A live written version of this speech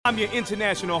I'm your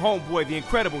international homeboy, the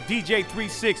incredible DJ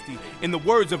 360. In the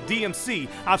words of DMC,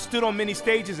 I've stood on many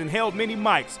stages and held many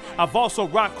mics. I've also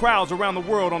rocked crowds around the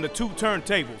world on the 2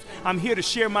 turntables. I'm here to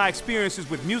share my experiences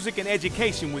with music and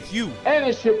education with you. And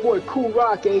it's your boy Kool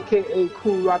Rock, a.k.a.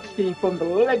 Kool Rockstein from the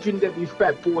legendary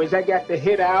Fat Boys. I got the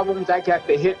hit albums, I got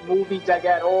the hit movies, I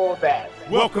got all that.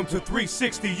 Welcome to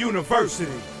 360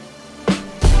 University.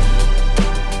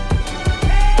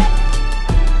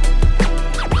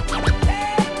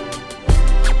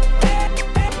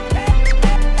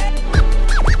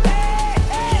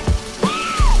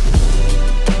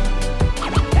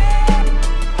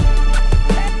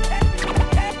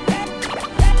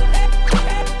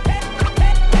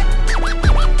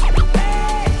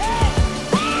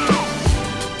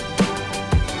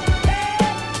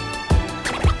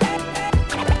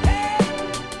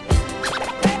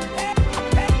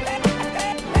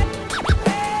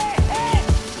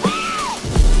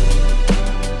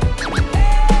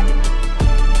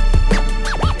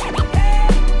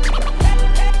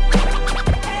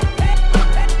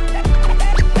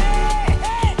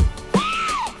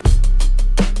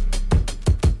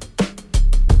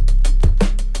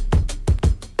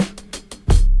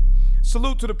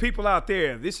 Salute to the people out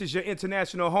there. This is your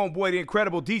international homeboy, the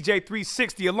incredible DJ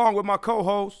 360, along with my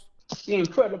co-host, the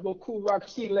incredible Kool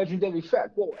Rockstein, legendary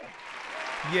Fat Boy.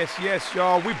 Yes,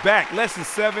 y'all. We're back. Lesson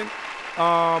 7.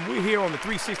 We're here on the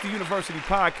 360 University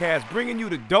podcast, bringing you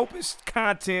the dopest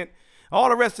content. All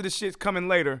the rest of the shit's coming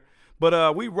later.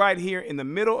 But we right here in the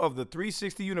middle of the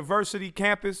 360 University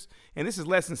campus, and this is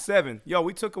lesson 7. Yo,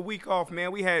 we took a week off,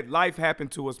 man. We had life happen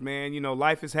to us, man. You know,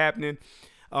 life is happening.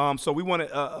 So we want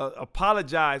to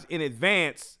apologize in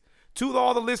advance to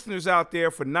all the listeners out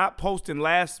there for not posting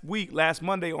last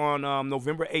Monday on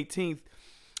November 18th.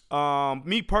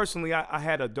 Me personally, I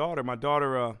had a daughter. My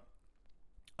daughter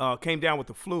came down with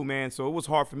the flu, man. So it was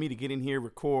hard for me to get in here,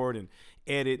 record and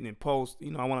edit and post.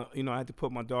 You know, I had to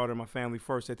put my daughter and my family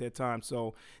first at that time.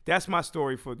 So that's my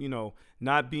story for,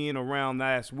 not being around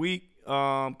last week.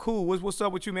 Cool. What's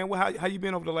up with you, man? How you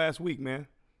been over the last week, man?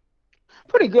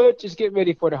 Pretty good. Just get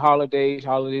ready for the holidays.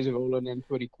 Holidays are rolling in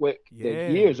pretty quick. Yeah.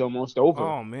 The year's almost over.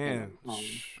 Oh, man.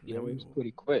 It's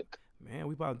pretty quick. Man,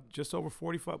 we about just over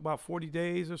 40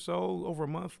 days or so, over a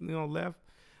month, left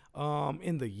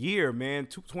in the year, man.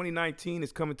 2019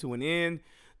 is coming to an end.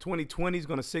 2020 is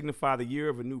going to signify the year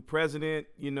of a new president,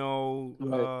 Right.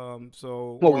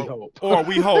 we hope. Or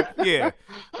we hope, yeah.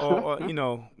 Or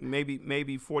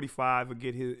maybe 45 will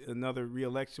get another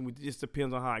re-election. It just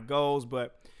depends on how it goes,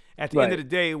 but at the end of the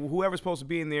day, whoever's supposed to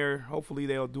be in there, hopefully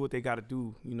they'll do what they got to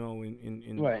do,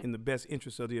 in the best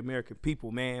interest of the American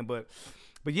people, man. But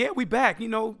yeah, we back.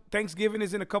 Thanksgiving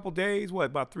is in a couple days. What,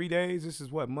 about 3 days? This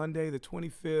is Monday the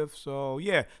 25th. So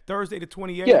yeah, Thursday the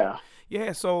 28th.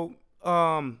 Yeah. So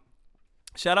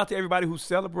shout out to everybody who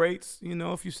celebrates.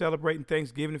 If you celebrate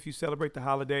Thanksgiving, if you celebrate the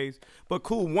holidays. But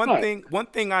cool. One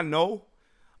thing I know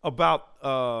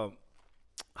about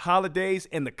holidays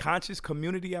and the conscious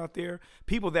community out there,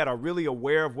 people that are really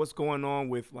aware of what's going on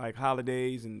with like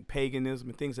holidays and paganism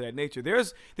and things of that nature.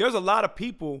 There's a lot of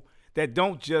people that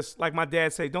don't just, like my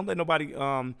dad say, don't let nobody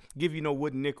give you no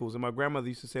wooden nickels. And my grandmother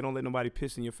used to say, don't let nobody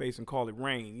piss in your face and call it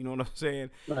rain. You know what I'm saying?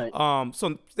 Right.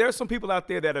 So there's some people out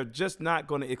there that are just not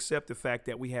going to accept the fact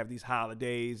that we have these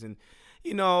holidays and,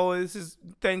 this is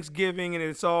Thanksgiving and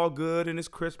it's all good and it's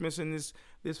Christmas and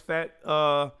this fat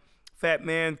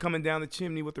man coming down the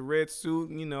chimney with the red suit.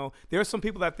 There are some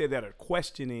people out there that are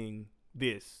questioning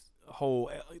this whole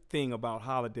thing about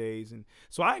holidays. And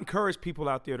so I encourage people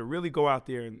out there to really go out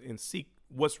there and seek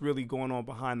what's really going on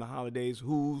behind the holidays,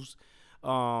 where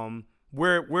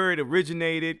it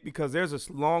originated, because there's a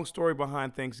long story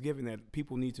behind Thanksgiving that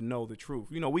people need to know the truth.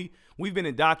 We've been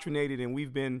indoctrinated and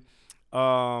we've been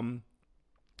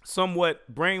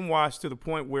somewhat brainwashed to the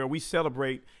point where we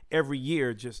celebrate every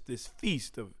year just this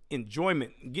feast of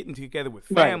enjoyment, getting together with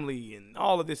family and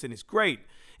all of this, and it's great.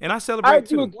 And I celebrate I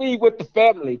too. do agree with the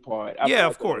family part. Yeah,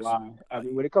 of course. I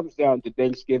mean, when it comes down to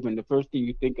Thanksgiving, the first thing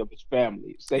you think of is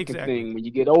family. Second Exactly. thing, when you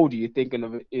get older, you're thinking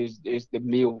of it is the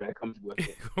meal that comes with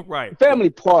it. Right. The family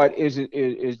part is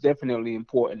definitely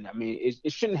important. I mean,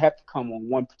 it shouldn't have to come on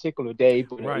one particular day,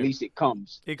 but Right. at least it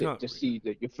comes. It comes. To see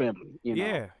your family.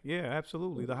 Yeah,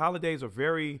 absolutely. The holidays are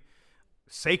very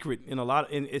sacred in a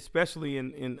lot, especially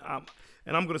in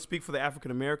and I'm going to speak for the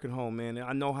African American home, man.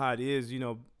 I know how it is,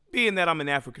 being that I'm an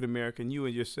African American, you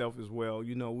and yourself as well.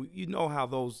 You know how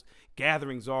those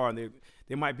gatherings are, and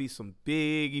there might be some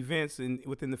big events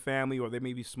within the family, or they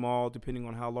may be small, depending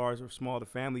on how large or small the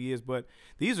family is. But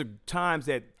these are times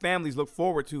that families look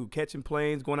forward to: catching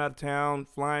planes, going out of town,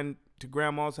 flying to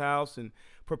grandma's house and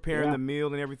preparing the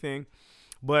meal and everything.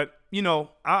 But, you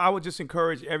know, I would just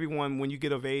encourage everyone when you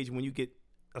get of age, when you get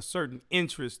a certain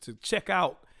interest, to check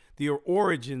out the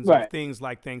origins of things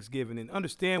like Thanksgiving and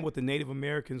understand what the Native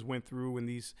Americans went through, and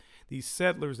these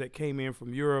settlers that came in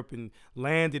from Europe and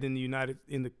landed in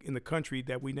the country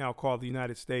that we now call the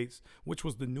United States, which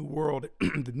was the New World,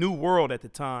 the New World at the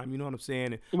time. You know what I'm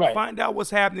saying? And find out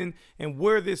what's happening and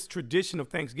where this tradition of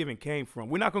Thanksgiving came from.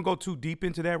 We're not going to go too deep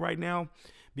into that right now,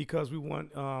 because we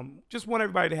want just want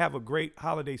everybody to have a great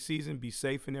holiday season, be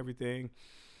safe and everything.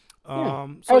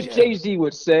 As Jay-Z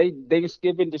would say,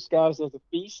 Thanksgiving disguised as a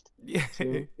feast. Yeah,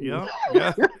 yeah,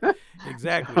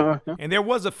 exactly. And there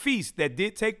was a feast that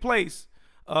did take place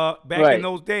back in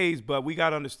those days, but we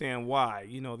got to understand why.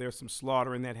 You know, there's some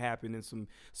slaughtering that happened and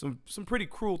some pretty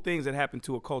cruel things that happened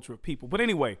to a culture of people. But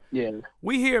anyway,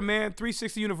 we here, man.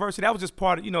 360 University. That was just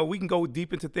part of. You know, we can go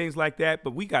deep into things like that,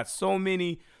 but we got so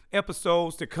many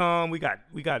episodes to come. We got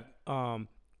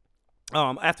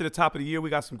after the top of the year, we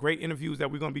got some great interviews that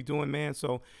we're going to be doing, man.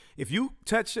 So if you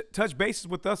touch bases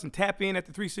with us and tap in at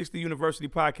the 360 University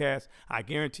podcast, I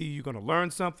guarantee you're going to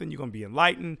learn something. You're going to be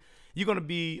enlightened. You're going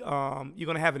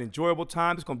to have an enjoyable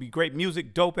time. It's going to be great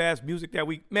music, dope ass music that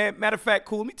matter of fact,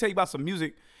 cool. Let me tell you about some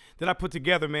music that I put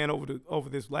together, man, over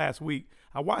this last week.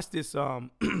 I watched this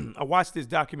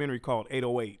documentary called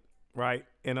 808, right?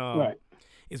 And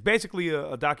it's basically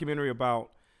a documentary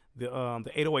about the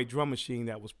 808 drum machine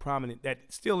that was prominent, that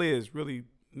still is really,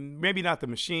 maybe not the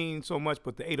machine so much,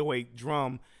 but the 808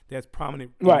 drum that's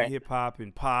prominent in hip hop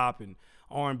and pop and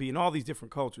R&B and all these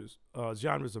different cultures,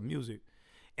 genres of music.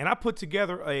 And I put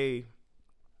together a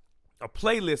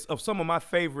playlist of some of my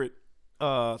favorite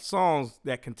songs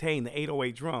that contain the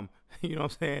 808 drum. You know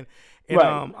what I'm saying? And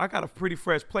I got a pretty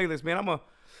fresh playlist, man. I'm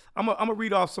gonna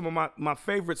read off some of my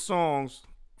favorite songs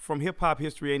from hip hop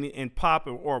history and pop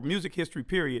or music history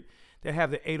period that have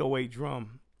the 808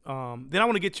 drum. Then I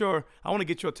want to get your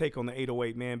take on the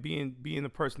 808, man. Being the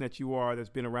person that you are, that's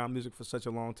been around music for such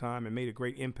a long time and made a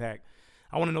great impact.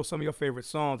 I want to know some of your favorite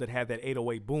songs that have that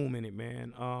 808 boom in it,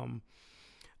 man.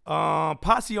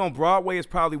 Posse on Broadway is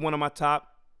probably one of my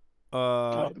top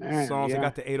songs. I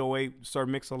got the 808. Sir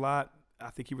Mix-a-Lot. I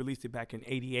think he released it back in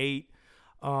 '88.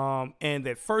 And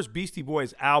that first Beastie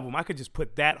Boys album, I could just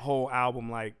put that whole album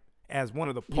like as one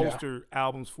of the poster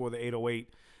albums for the 808.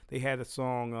 They had a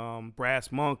song,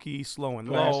 Brass Monkey, Slow and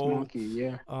Low.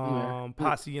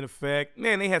 Posse in Effect.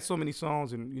 Man, they had so many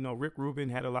songs, and, you know, Rick Rubin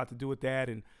had a lot to do with that.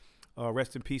 And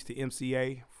rest in peace to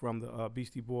MCA from the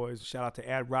Beastie Boys. Shout out to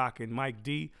Ad Rock and Mike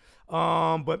D.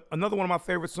 But another one of my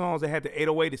favorite songs that had the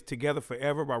 808 is Together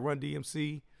Forever by Run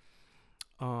DMC.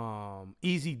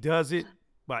 Easy Does It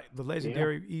by the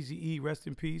legendary Eazy-E, rest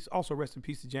in peace. Also rest in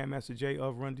peace to Jam Master Jay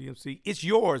of Run DMC. It's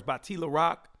Yours by T-La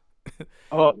Rock.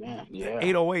 Oh man, yeah.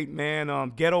 808,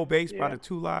 man. Ghetto Bass by the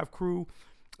 2 Live Crew.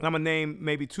 And I'm gonna name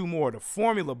maybe two more. The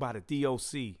Formula by the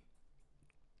DOC.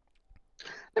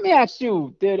 Let me ask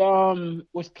you,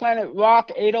 was Planet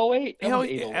Rock 808? Hell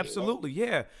yeah, absolutely,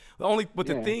 yeah.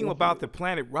 The thing about the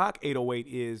Planet Rock 808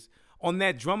 is, on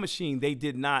that drum machine, they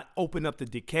did not open up the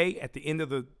decay at the end of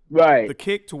the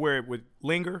kick to where it would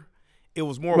linger. It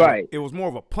was more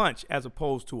of a punch as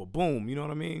opposed to a boom. You know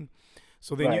what I mean?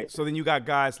 So then you got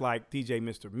guys like DJ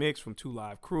Mr. Mix from 2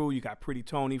 Live Crew. You got Pretty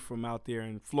Tony from out there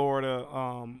in Florida.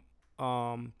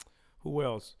 Who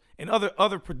else? And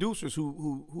other producers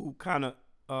who kind of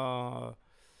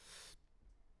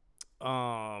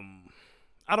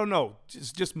I don't know,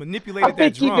 just manipulated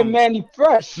that drum. I think even Manny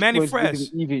Fresh. Was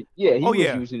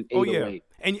using 808.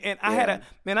 And I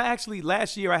actually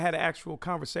last year I had an actual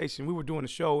conversation. We were doing a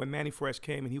show and Manny Fresh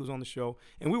came and he was on the show,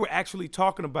 and we were actually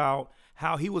talking about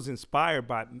how he was inspired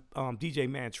by DJ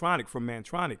Mantronic from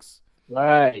Mantronics.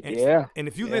 Right. And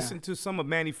if you listen to some of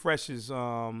Manny Fresh's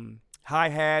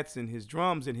hi-hats and his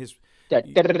drums and his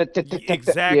exactly.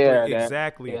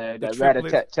 The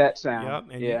rat-a-tat-tat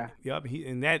sound.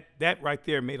 And that right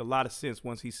there made a lot of sense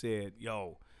once he said,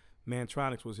 "Yo,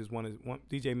 Mantronics was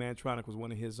DJ Mantronic was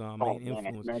one of his main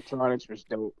influences." Mantronics was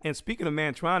dope. And speaking of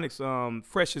Mantronics,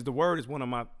 "Fresh Is the Word" is one of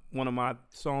my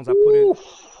songs I put in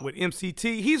with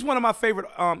MCT. He's one of my favorite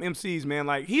MCs, man.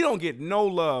 Like, he don't get no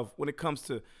love when it comes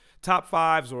to top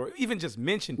fives or even just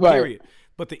mention, period.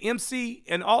 But the MC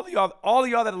and all of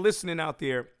y'all that are listening out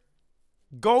there,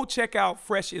 go check out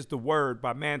 "Fresh Is the Word"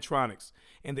 by Mantronics.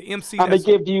 And the MC, I'm going to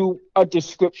give you a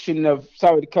description of,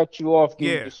 sorry to cut you off,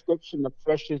 a description of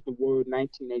 "Fresh Is the Word"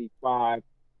 1985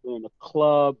 in a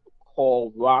club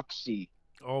called Roxy.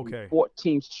 Okay.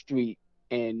 14th Street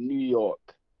in New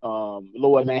York,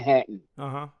 Lower Manhattan.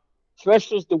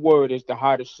 Fresh is the Word is the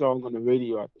hottest song on the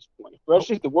radio at this point. Oh,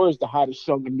 Fresh is the Word is the hottest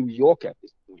song in New York at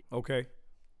this point. okay.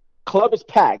 Club is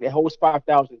packed. It holds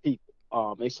 5,000 people.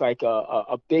 It's like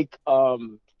a big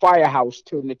firehouse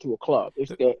turned into a club.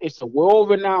 It's a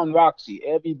world renowned Roxy.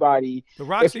 Everybody, The if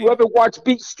Roxy. you ever watch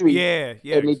Beat Street Yeah,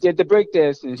 yeah, and they did the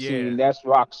breakdancing yeah. scene, that's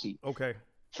Roxy. Okay.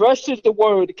 Fresh is the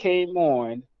Word came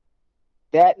on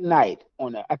that night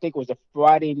I think it was a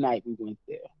Friday night we went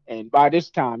there. And by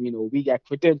this time, we got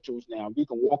credentials now. We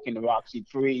can walk in the Roxy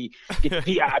free, get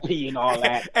the VIP and all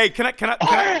that. Hey, can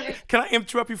I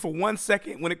interrupt you for 1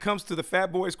 second when it comes to the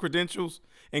Fat Boys credentials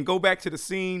and go back to the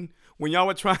scene when y'all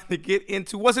were trying to get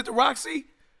into, was it the Roxy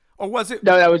or was it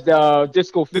No, that was the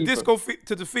Disco Fever.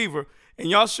 to the Fever? And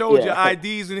y'all showed your Yeah.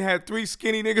 IDs and had 3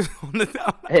 skinny niggas on the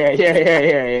top.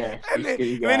 Yeah. And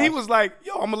then he was like,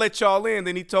 yo, I'm gonna let y'all in.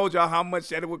 Then he told y'all how much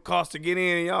that it would cost to get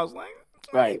in, and y'all was like,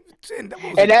 Right. that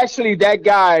was- And actually, that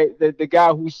guy, the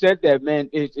guy who said that, man,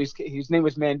 his name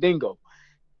was Mandingo.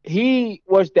 He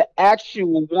was the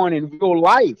actual one in real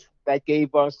life that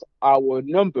gave us our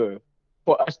number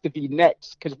for us to be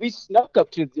next, because we snuck up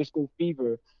to the Disco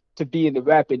Fever to be in the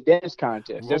rap and dance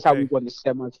contest. That's how we won the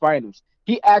semifinals.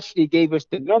 He actually gave us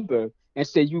the number and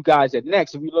said, "You guys are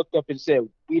next." And we looked up and said,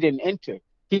 "We didn't enter."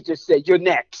 He just said, "You're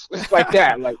next." It's like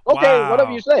that. Like, okay, Wow.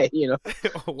 whatever you say,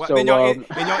 Wow. So, Then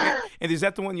and is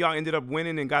that the one y'all ended up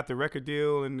winning and got the record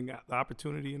deal and got the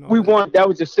opportunity and all we that? won. That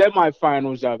was the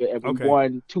semifinals of it, and we Okay.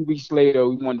 won 2 weeks later.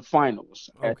 We won the finals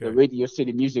at Okay. the Radio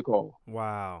City Music Hall.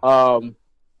 Wow.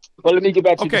 But let me get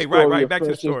back to Okay, the story. right. of Back to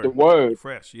the Fresh is story. The Word.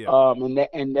 Fresh, yeah.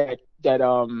 And that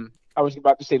I was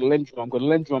about to say Lindrum, because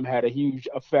Lindrum had a huge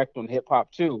effect on hip hop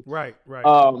too. Right.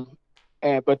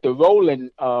 But the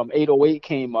Rollin' 808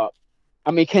 came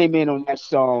in on that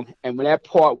song, and when that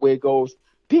part where it goes,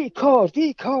 because,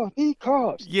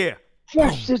 Yeah.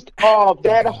 Fresh is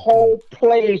that whole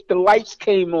place, the lights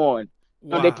came on.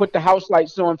 Wow. And they put the house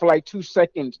lights on for like 2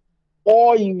 seconds.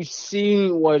 All you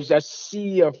seen was a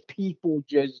sea of people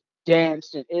just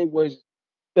dancing. It was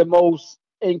the most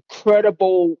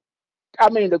incredible.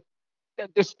 I mean,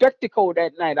 the spectacle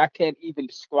that night, I can't even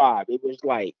describe. It was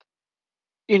like,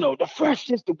 the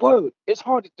Fresh is the Word. It's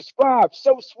hard to describe.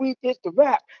 So sweet is the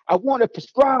rap. I want to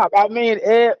prescribe. I mean,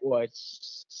 it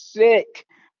was sick.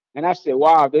 And I said,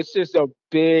 wow, this is a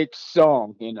big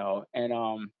song, and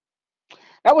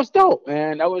that was dope,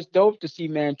 man. That was dope to see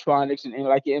Mantronics and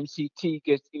like MCT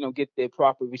get their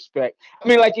proper respect. I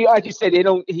mean, like you said, he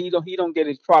don't get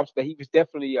his props, but he was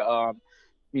definitely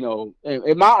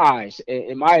in my eyes,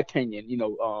 in my opinion,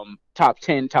 top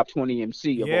 10, top 20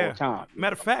 MC of all time.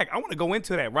 Matter of fact, I want to go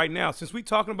into that right now since we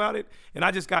talking about it, and I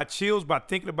just got chills by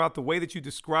thinking about the way that you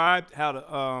described how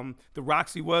the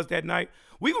Roxy was that night.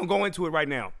 We're gonna go into it right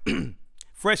now.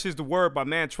 Fresh is the Word by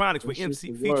Mantronics with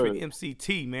featuring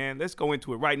MCT, man. Let's go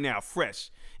into it right now. Fresh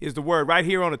is the Word right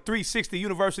here on the 360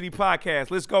 University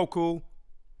Podcast. Let's go, cool.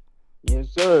 Yes,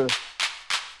 sir.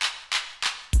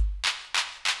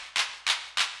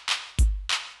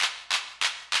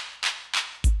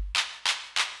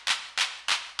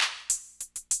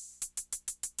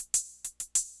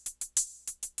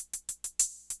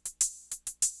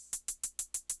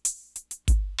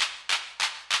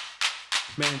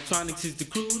 Mantronics is the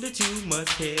crew that you must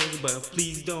have, but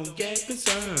please don't get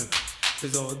concerned.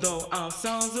 Cause although our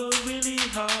sounds are really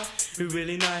hard, we're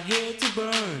really not here to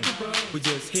burn. We're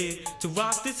just here to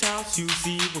rock this house, you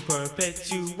see, we're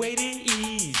perpetuating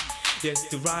ease. Yes,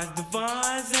 to rise the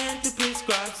vines and to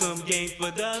prescribe some game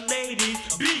for the ladies.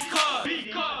 Because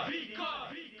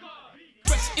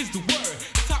fresh is the word,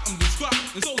 it's how I'm described,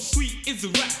 and so sweet is the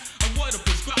rap. I'm what I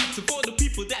prescribe, so for the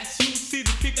people that's you, see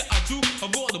the picture I drew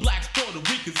of all the blacks, Puerto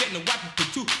Ricans, and the white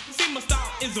people too. See, my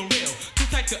style is unreal, too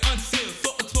tight to unseal,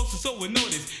 so explosive, so we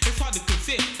notice. It's hard to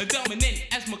conceal, a dominant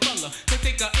as my color, to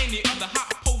think of any other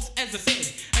hot post as I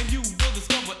said, and you will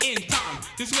discover in time.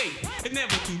 Just wait, it's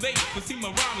never too late. But see,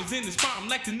 my rhyme is in this prime,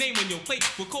 like the name on your plate,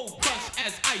 with cold crush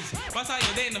as ice. Rise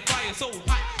higher than the fire, so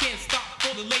hot can't stop.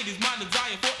 For the ladies, my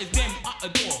desire for is them I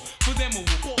adore. For them I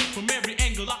will walk from every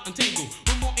angle I untangle.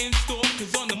 We're more in store,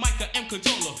 cause on the mic I am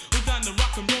controller. We're down to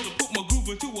rock and roll to put my groove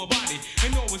into a body,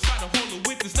 and always try to hold it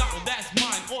with the style that's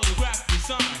mine. Autograph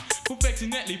design,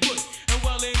 perfectionately put, and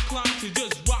well inclined to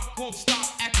just rock, won't stop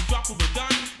at the drop of a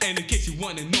dime. And in case you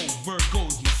wanna know,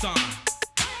 Virgo's my sign.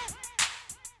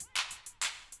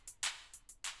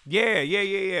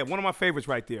 Yeah. One of my favorites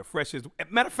right there. Fresh is.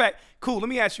 Matter of fact, cool. Let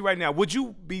me ask you right now. Would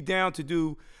you be down to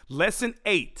do lesson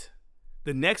 8,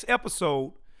 the next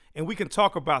episode, and we can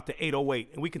talk about the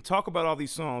 808, and we can talk about all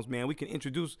these songs, man. We can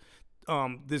introduce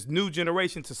this new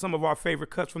generation to some of our favorite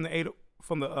cuts from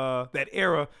that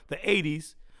era, the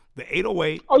 80s. the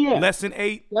 808, Oh yeah, lesson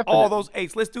 8, all definitely. those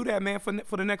 8s. Let's do that, man,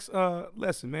 for the next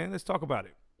lesson, man. Let's talk about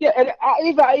it. Yeah, and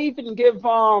I even give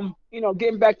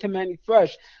getting back to Manny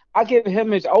Fresh, I give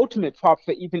him his ultimate props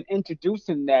for even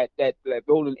introducing that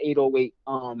rolling 808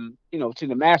 to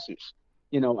the masses.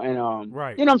 And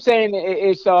Right. what I'm saying,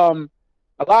 it's a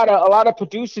lot of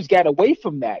producers got away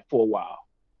from that for a while,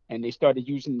 and they started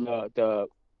using the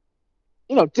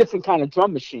different kind of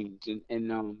drum machines, and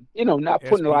not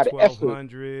putting a SP lot of effort.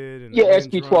 1200 and the Yeah, Lin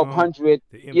SP drum, 1200.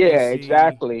 the Yeah, MPC,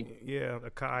 exactly. yeah, the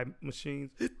Kai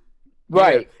machines. Yeah,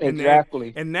 Right, and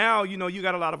exactly. and now you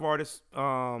got a lot of artists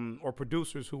or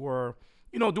producers who are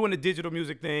doing the digital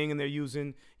music thing, and they're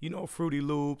using Fruity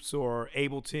Loops or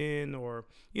Ableton or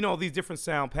these different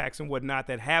sound packs and whatnot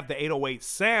that have the 808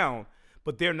 sound,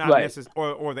 but they're not Right,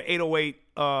 necessarily or the 808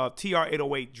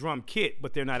 TR-808 drum kit,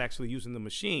 but they're not actually using the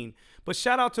machine. But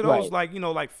shout out to those right.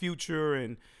 like Future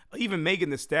and even Megan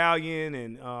Thee Stallion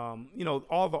and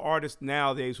all the artists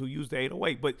nowadays who use the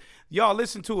 808. But y'all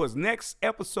listen to us. Next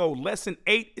episode, lesson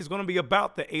 8 is going to be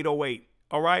about the 808.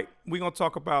 All right, we're going to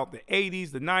talk about the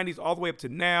 80s, the 90s, all the way up to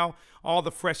now, all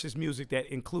the freshest music that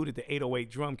included the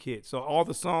 808 drum kit. So all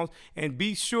the songs, and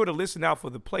be sure to listen out for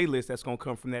the playlist that's going to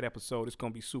come from that episode. It's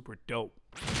going to be super dope.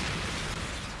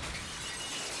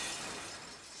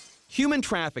 Human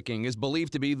trafficking is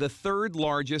believed to be the third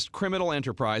largest criminal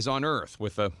enterprise on Earth,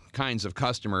 with the kinds of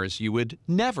customers you would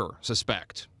never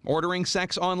suspect, ordering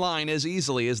sex online as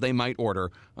easily as they might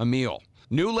order a meal.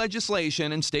 New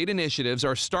legislation and state initiatives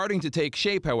are starting to take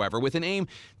shape, however, with an aim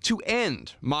to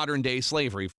end modern-day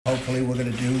slavery. Hopefully we're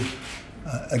going to do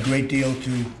a great deal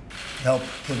to help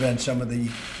prevent some of the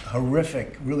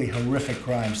really horrific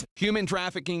crimes. Human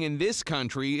trafficking in this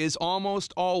country is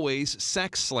almost always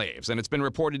sex slaves, and it's been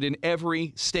reported in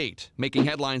every state, making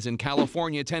headlines in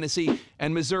California, Tennessee,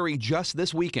 and Missouri just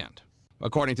this weekend.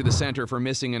 According to the Center for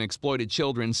Missing and Exploited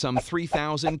Children, some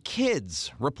 3,000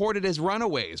 kids reported as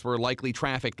runaways were likely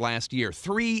trafficked last year.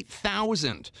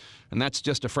 3,000, and that's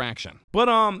just a fraction. But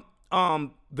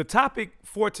the topic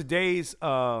for today's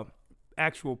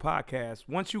actual podcast,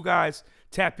 once you guys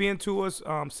tap into us,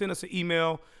 send us an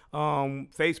email,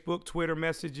 Facebook, Twitter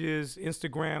messages,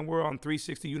 Instagram. We're on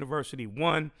 360 University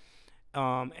 1,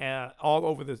 all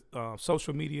over the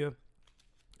social media.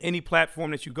 Any platform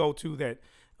that you go to that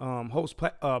host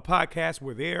podcasts,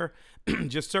 we're there.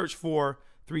 Just search for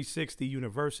 360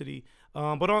 University.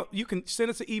 But you can send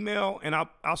us an email, and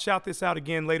I'll shout this out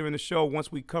again later in the show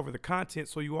once we cover the content,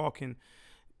 so you all can.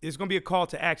 It's going to be a call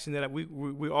to action that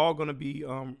we're all going to be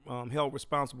held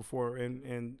responsible for,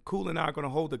 and Cool and I are going to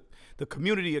hold the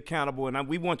community accountable, and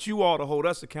we want you all to hold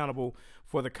us accountable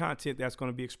for the content that's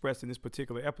going to be expressed in this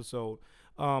particular episode.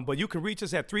 But you can reach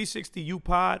us at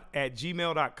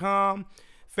 360upod@gmail.com.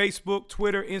 Facebook,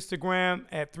 Twitter, Instagram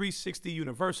at 360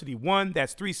 University 1.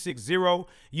 That's 360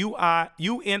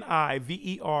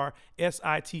 UNIVERSITI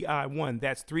 1.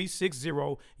 That's 360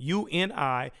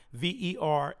 UNIVERSITI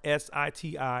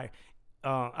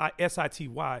SITY.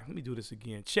 Let me do this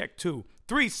again. Check 2.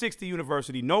 360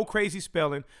 University. No crazy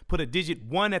spelling. Put a digit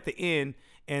 1 at the end,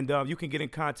 and you can get in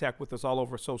contact with us all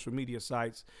over social media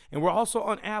sites. And we're also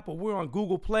on Apple. We're on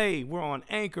Google Play. We're on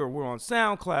Anchor. We're on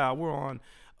SoundCloud. We're on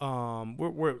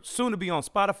we're soon to be on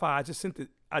Spotify.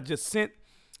 I just sent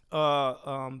the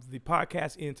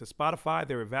podcast into Spotify.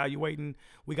 They're evaluating.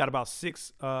 We got about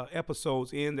 6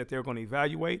 episodes in that they're going to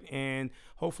evaluate, and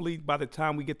hopefully by the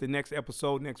time we get the next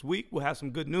episode next week, we'll have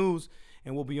some good news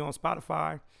and we'll be on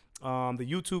Spotify. The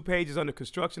YouTube page is under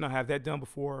construction. I'll have that done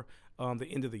before the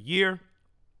end of the year.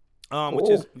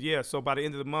 Which is, so by the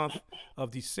end of the month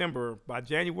of December, by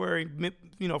January,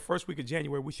 first week of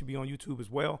January, we should be on YouTube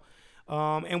as well.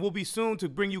 And we'll be soon to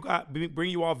bring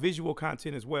you all visual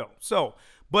content as well. So,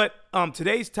 but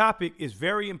today's topic is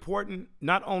very important,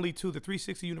 not only to the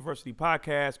 360 University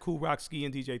podcast, Cool Rock Ski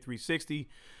and DJ 360,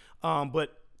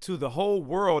 but to the whole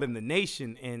world and the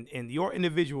nation and your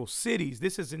individual cities.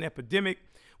 This is an epidemic.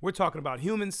 We're talking about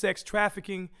human sex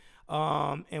trafficking,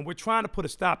 and we're trying to put a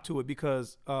stop to it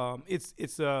because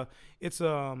it's a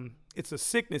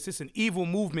sickness. It's an evil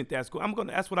movement that's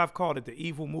what I've called it, the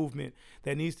evil movement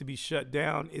that needs to be shut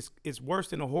down. It's worse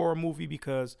than a horror movie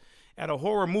because at a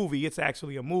horror movie, it's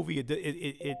actually a movie.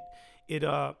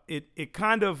 It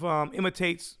kind of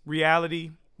imitates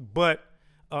reality, but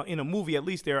in a movie, at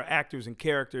least there are actors and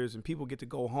characters, and people get to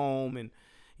go home and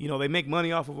they make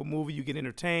money off of a movie. You get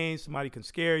entertained. Somebody can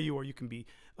scare you, or you can be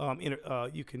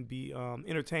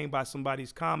entertained by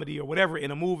somebody's comedy or whatever in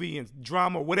a movie and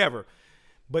drama or whatever.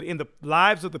 But in the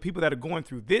lives of the people that are going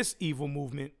through this evil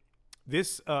movement,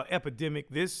 this epidemic,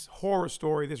 this horror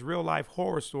story, this real life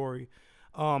horror story,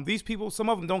 These people, some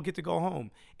of them don't get to go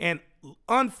home. And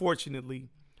unfortunately,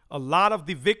 a lot of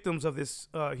the victims of this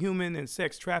human and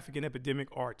sex trafficking epidemic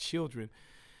are children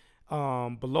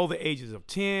below the ages of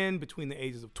 10, between the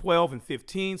ages of 12 and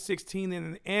 15,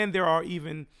 16, and there are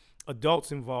even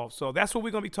adults involved. So that's what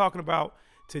we're going to be talking about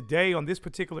today on this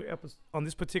particular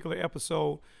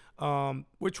episode.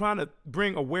 We're trying to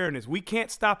bring awareness. We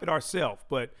can't stop it ourselves,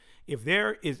 but if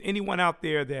there is anyone out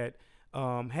there that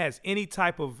has any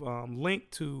type of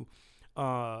link to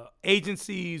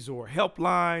agencies or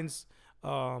helplines,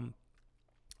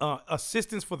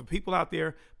 assistance for the people out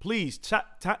there, please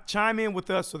chime in with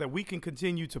us so that we can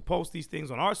continue to post these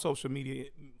things on our social media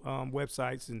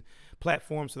websites and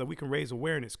platforms so that we can raise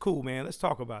awareness. Cool, man. Let's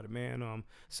talk about it, man.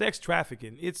 Sex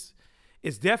trafficking. It's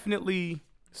definitely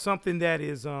something that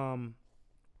is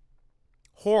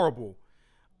horrible.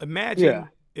 Imagine,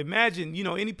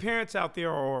 any parents out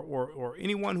there or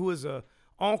anyone who is a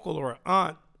uncle or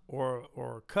aunt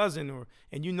or cousin,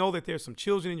 and you know that there's some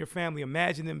children in your family.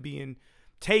 Imagine them being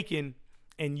taken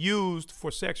and used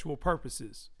for sexual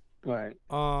purposes. Right.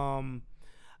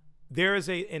 There is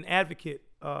an advocate,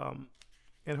 and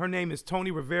her name is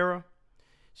Tony Rivera.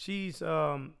 She's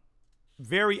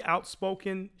very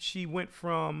outspoken. She went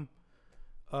from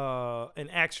an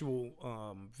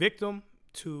actual victim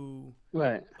to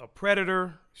a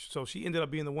predator. So she ended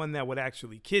up being the one that would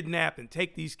actually kidnap and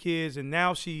take these kids. And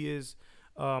now she is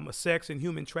a sex and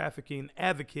human trafficking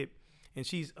advocate. And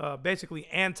she's basically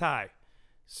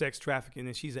anti-sex trafficking.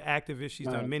 And she's an activist. She's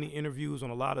done many interviews on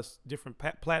a lot of different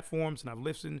platforms. And I've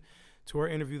listened to her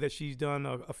interview that she's done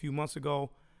a few months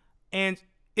ago. And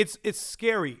it's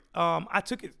scary. I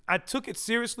took it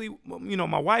seriously.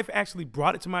 My wife actually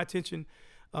brought it to my attention.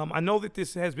 I know that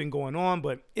this has been going on,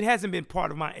 but it hasn't been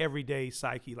part of my everyday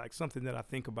psyche, like something that I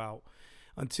think about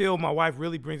until my wife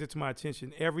really brings it to my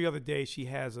attention. Every other day she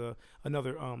has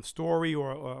another story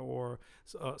or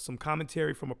some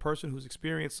commentary from a person who's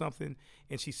experienced something,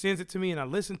 and she sends it to me, and I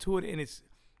listen to it, and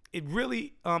it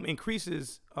really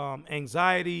increases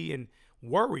anxiety and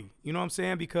worry, you know what I'm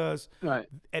saying? Because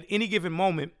at any given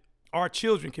moment, our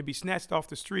children can be snatched off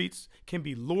the streets, can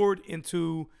be lured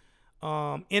into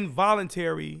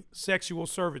involuntary sexual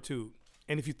servitude.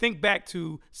 And if you think back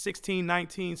to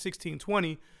 1619,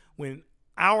 1620, when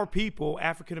our people,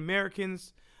 African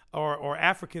Americans or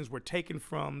Africans, were taken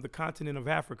from the continent of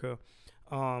Africa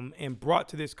and brought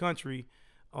to this country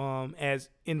as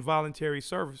involuntary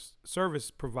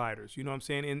service providers, you know what I'm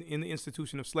saying, in the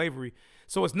institution of slavery.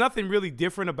 So it's nothing really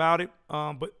different about it,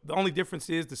 but the only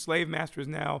difference is the slave master is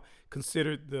now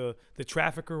considered the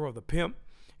trafficker or the pimp,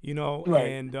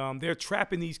 and they're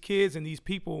trapping these kids and these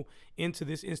people into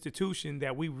this institution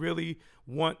that we really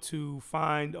want to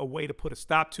find a way to put a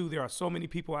stop to. There are so many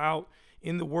people out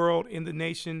in the world, in the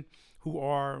nation, who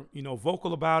are,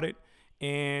 vocal about it.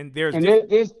 And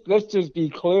let's just be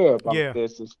clear about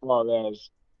this as far as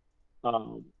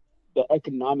the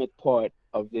economic part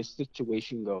of this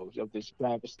situation goes, of this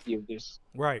travesty, of this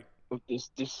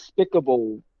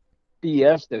despicable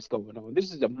BS that's going on.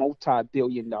 This is a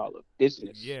multi-billion-dollar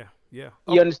business. Yeah.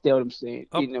 You understand what I'm saying?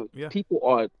 People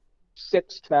are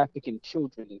sex trafficking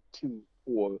children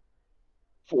for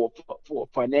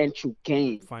financial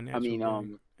gain.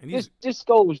 This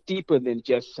goes deeper than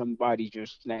just somebody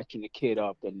just snatching a kid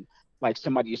up and like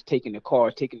somebody is taking a car,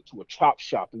 taking it to a chop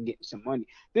shop and getting some money.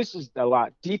 This is a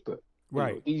lot deeper.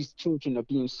 Right. These children are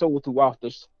being sold throughout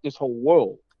this whole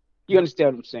world. You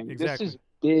understand what I'm saying? Exactly. This is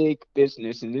big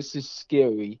business, and this is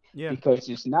scary because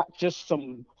it's not just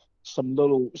some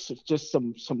small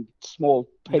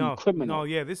petty criminal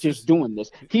doing this.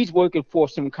 He's working for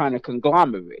some kind of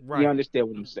conglomerate. Right. You understand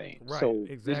what I'm saying? Right. So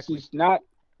exactly. This is not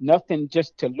nothing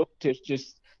just to look to to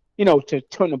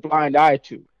turn a blind eye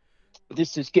to.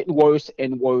 This is getting worse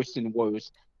and worse and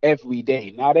worse every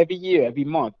day. Not every year, every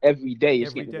month, every day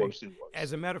it's getting worse and worse.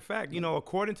 As a matter of fact,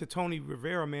 according to Tony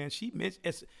Rivera, man, she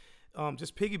mentioned,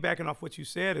 just piggybacking off what you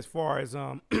said as far as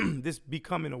this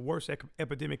becoming a worse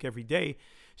epidemic every day,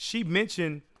 she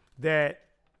mentioned that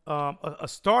a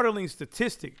startling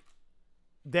statistic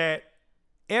that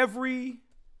every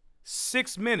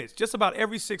 6 minutes, just about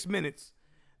every 6 minutes,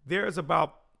 there's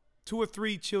about 2 or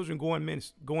 3 children going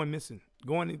missing,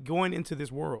 going into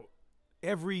this world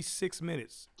every 6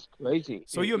 minutes. It's crazy.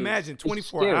 So you imagine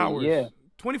 24 hours,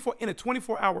 24 in a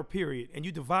 24-hour period, and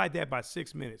you divide that by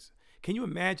 6 minutes. Can you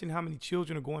imagine how many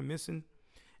children are going missing?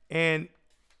 And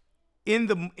in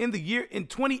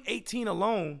 2018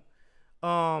 alone,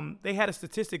 they had a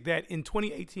statistic that in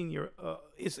 2018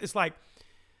 it's like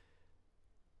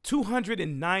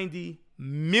 $290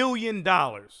 million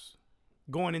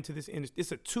going into this industry.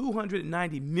 It's a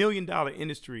 $290 million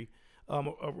industry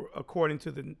according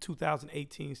to the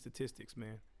 2018 statistics,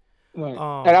 man. Right.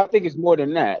 And I think it's more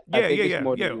than that. Yeah, I think yeah, it's yeah,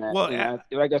 more yeah. than that. Well, And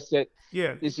like I said,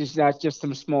 yeah, this is not just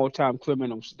some small time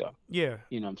criminal stuff. yeah.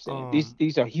 You know what I'm saying?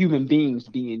 These are human beings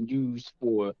being used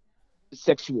for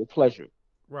sexual pleasure,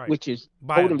 Right. which is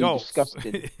By totally adults.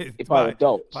 disgusting by by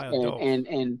adults. adults.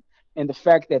 And the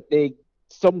fact that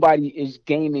somebody is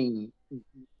gaining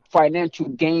financial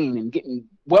gain and getting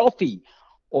wealthy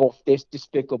off this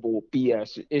despicable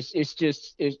BS.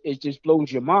 It just blows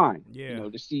your mind. Yeah. You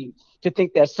know, to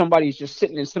think that somebody's just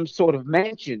sitting in some sort of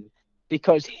mansion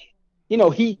because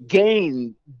he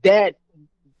gained that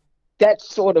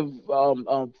sort of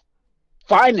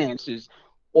finances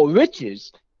or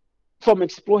riches from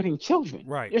exploiting children.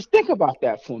 Right. Just think about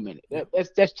that for a minute.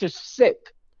 That's just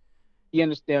sick. You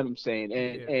understand what I'm saying?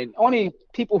 And only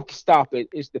people who can stop it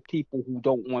is the people who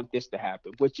don't want this to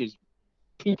happen, which is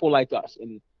people like us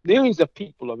and millions of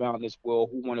people around this world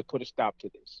who want to put a stop to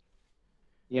this.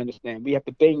 You understand? We have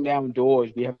to bang down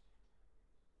doors. We have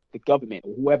the government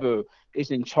or whoever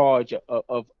is in charge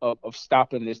of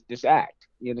stopping this act.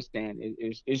 You understand?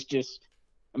 It's just,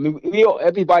 I mean,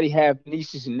 everybody have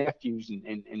nieces and nephews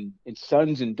and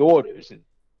sons and daughters and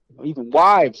even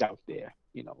wives out there.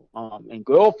 And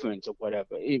girlfriends or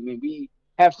whatever. I mean, we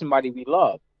have somebody we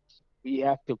love. We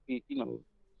have to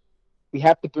we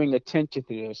have to bring attention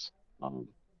to this.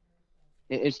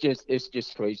 It's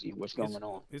just crazy what's going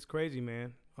on. It's crazy,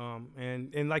 man.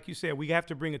 And like you said, we have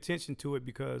to bring attention to it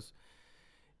because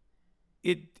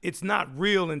it's not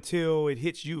real until it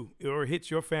hits you or hits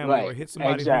your family Right. or hits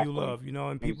somebody Exactly. who you love.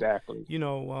 And people, Exactly.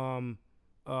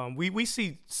 we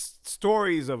see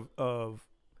stories of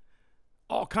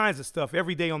all kinds of stuff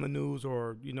every day on the news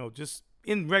or, just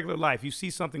in regular life. You see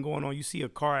something going on. You see a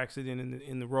car accident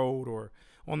in the road or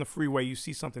on the freeway. You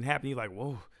see something happen. You're like,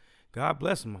 whoa, God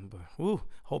bless them. But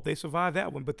hope they survive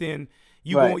that one. But then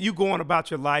you go on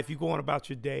about your life. You go on about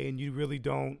your day and you really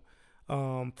don't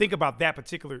think about that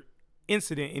particular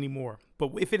incident anymore.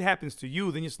 But if it happens to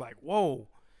you, then it's like, whoa.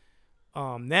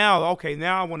 Now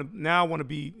I want to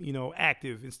be,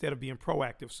 active instead of being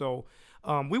proactive. So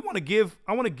I want to give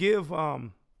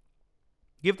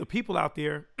the people out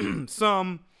there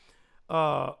some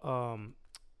an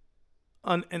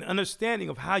understanding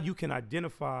of how you can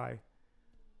identify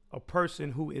a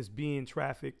person who is being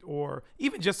trafficked or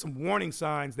even just some warning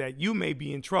signs that you may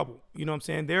be in trouble. You know what I'm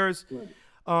saying? There's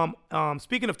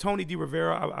speaking of Tony D.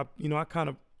 Rivera, I kind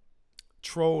of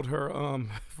trolled her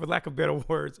for lack of better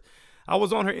words. I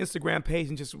was on her Instagram page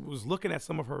and just was looking at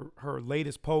some of her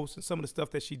latest posts and some of the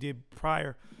stuff that she did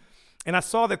prior. And I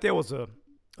saw that there was a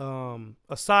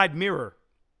side mirror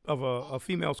of a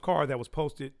female's car that was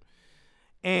posted.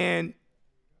 And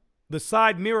the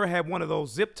side mirror had one of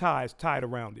those zip ties tied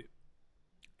around it.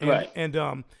 And, right.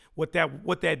 And what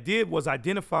that did was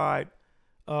identified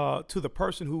to the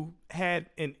person who had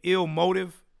an ill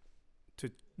motive to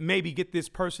maybe get this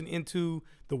person into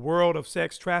the world of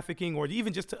sex trafficking or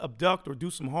even just to abduct or do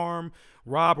some harm,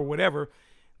 rob or whatever.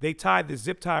 They tied the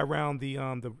zip tie around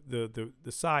the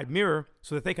side mirror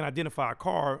so that they can identify a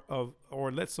car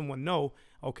or let someone know,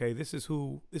 okay, this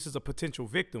is a potential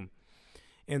victim.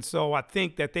 And so I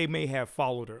think that they may have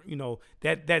followed her.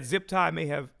 That zip tie may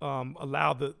have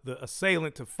allowed the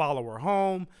assailant to follow her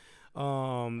home.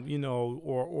 I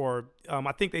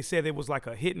think they said it was like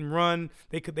a hit and run.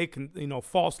 They can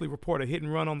falsely report a hit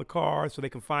and run on the car so they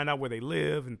can find out where they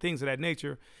live and things of that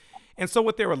nature. And so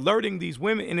what they're alerting these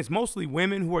women, and it's mostly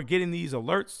women who are getting these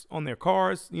alerts on their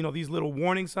cars, these little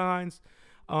warning signs.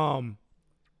 But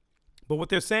what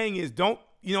they're saying is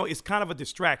it's kind of a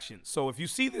distraction. So if you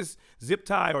see this zip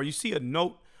tie or you see a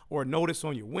note or a notice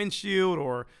on your windshield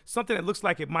or something that looks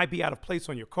like it might be out of place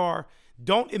on your car,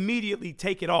 don't immediately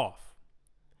take it off.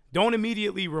 Don't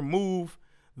immediately remove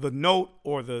the note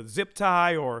or the zip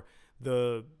tie or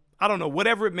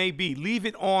whatever it may be. Leave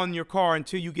it on your car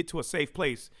until you get to a safe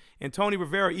place. And Tony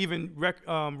Rivera even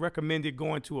recommended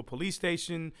going to a police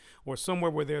station or somewhere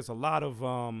where there's a lot of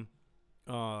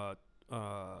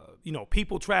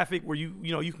people traffic where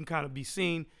you can kind of be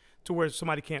seen to where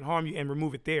somebody can't harm you and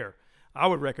remove it there. I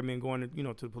would recommend going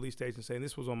to the police station saying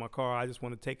this was on my car. I just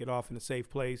want to take it off in a safe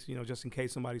place, just in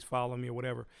case somebody's following me or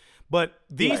whatever. But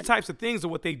these types of things are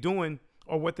what they're doing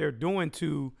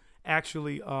to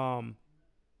actually,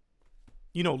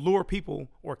 lure people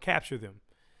or capture them.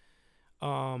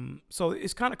 So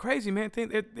it's kind of crazy, man.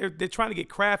 They're trying to get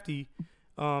crafty.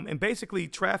 And basically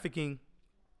trafficking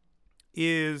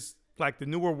is like the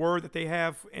newer word that they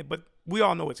have, but we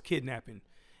all know it's kidnapping.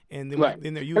 And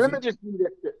then they're using. Let me just read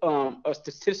a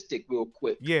statistic real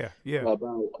quick. Yeah. About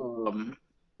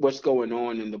what's going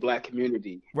on in the black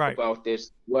community Right. about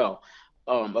this. Well,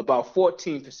 about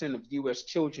 14% of U.S.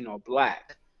 children are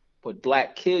black, but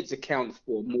black kids account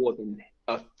for more than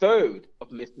a third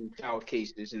of missing child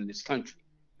cases in this country.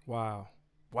 Wow.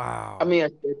 Wow. I mean,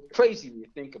 it's crazy when you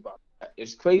think about that.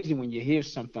 It's crazy when you hear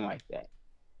something like that.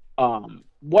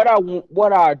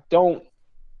 What I don't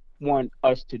want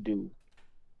us to do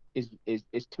is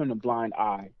turn a blind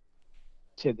eye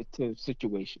to the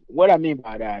situation. What I mean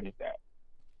by that is that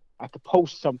I could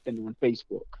post something on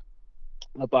Facebook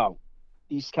about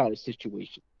these kind of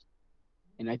situations,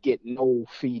 and I get no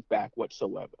feedback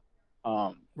whatsoever.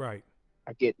 Right.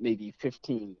 I get maybe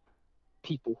 15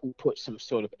 people who put some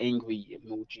sort of angry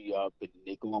emoji up, and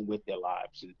they go on with their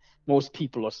lives. And most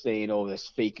people are saying, "Oh, that's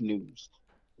fake news,"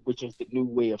 which is the new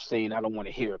way of saying I don't want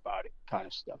to hear about it, kind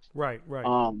of stuff. Right. Right.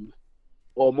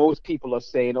 Or most people are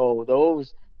saying, "Oh,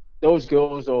 those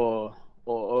girls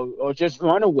are just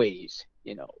runaways,"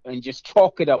 and just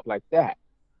chalk it up like that.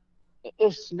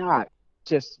 It's not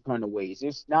just runaways.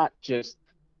 It's not just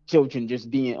children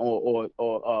just being or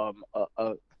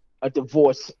a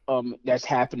divorce that's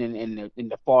happening, and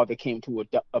the father came to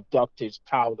abduct his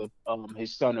child,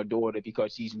 his son or daughter,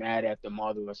 because he's mad at the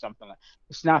mother or something like.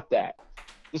 It's not that.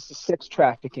 This is sex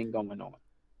trafficking going on.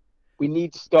 We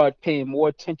need to start paying more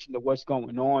attention to what's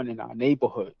going on in our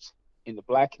neighborhoods, in the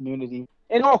black community,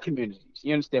 in all communities.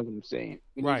 You understand what I'm saying?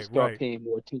 We need to start paying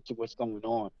more attention to what's going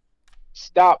on.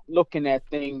 Stop looking at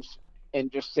things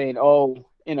and just saying, "Oh,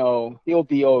 he'll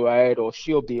be all right or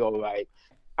she'll be all right."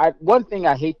 One thing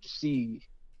I hate to see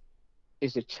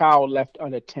is a child left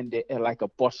unattended at like a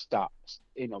bus stop.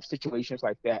 Situations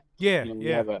like that. Yeah.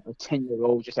 You have a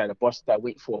 10-year-old just at a bus stop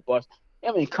waiting for a bus.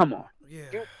 I mean, come on.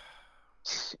 Yeah.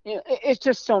 It's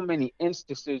just so many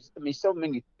instances. I mean, so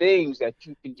many things that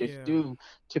you can just do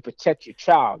to protect your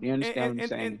child. You understand what I'm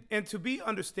saying? And to be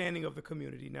understanding of the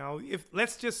community. Now, if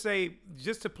let's just say,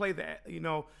 just to play that,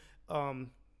 I don't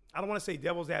want to say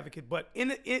devil's advocate, but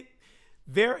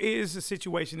there is a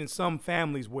situation in some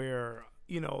families where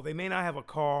they may not have a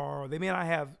car, or they may not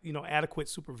have adequate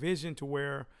supervision to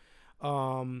where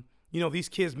these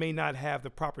kids may not have the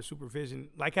proper supervision,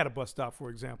 like at a bus stop, for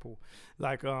example.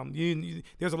 Like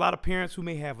there's a lot of parents who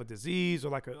may have a disease or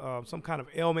like some kind of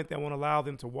ailment that won't allow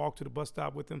them to walk to the bus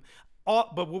stop with them.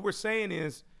 But what we're saying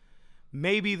is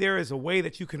maybe there is a way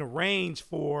that you can arrange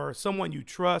for someone you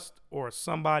trust or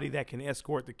somebody that can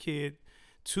escort the kid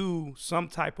to some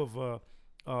type of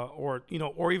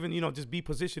or even just be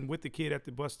positioned with the kid at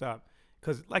the bus stop.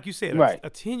 Because like you said, a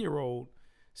 10-year-old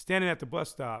standing at the bus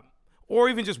stop, or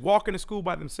even just walking to school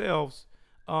by themselves,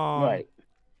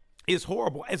 is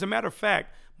horrible. As a matter of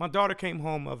fact, my daughter came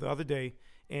home the other day,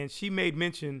 and she made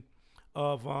mention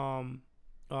of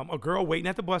a girl waiting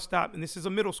at the bus stop, and this is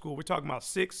a middle school. We're talking about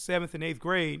 6th, 7th, and 8th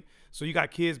grade. So you got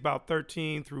kids about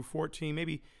 13 through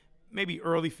 14, maybe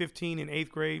early 15 in 8th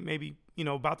grade, maybe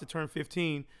about to turn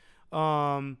 15.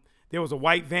 There was a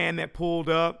white van that pulled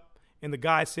up, and the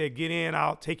guy said, "Get in,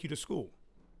 I'll take you to school."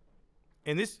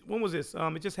 And when was this?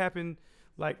 It just happened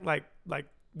like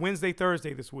Wednesday,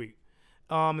 Thursday this week.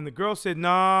 And the girl said,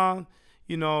 "Nah,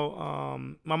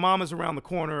 my mom is around the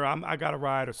corner. I got a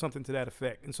ride," or something to that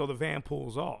effect. And so the van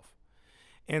pulls off.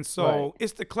 And so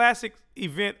it's the classic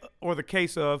event or the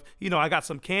case of, I got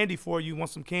some candy for you. Want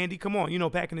some candy? Come on.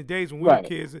 Back in the days when we were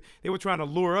kids, they were trying to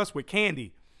lure us with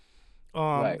candy.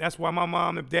 That's why my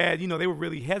mom and dad, they were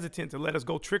really hesitant to let us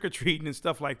go trick-or-treating and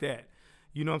stuff like that.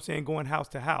 You know what I'm saying? Going house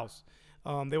to house.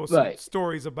 There were some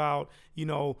stories about,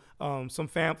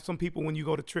 some people, when you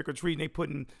go to trick or treating, they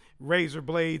putting razor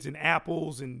blades and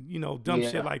apples and, dumb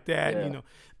shit like that. Yeah.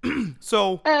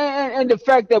 So. And the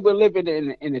fact that we're living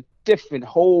in a different,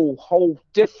 whole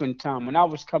different time. When I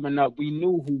was coming up, we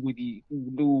knew who the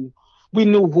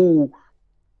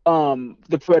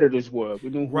predators were. We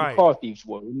knew who the car thieves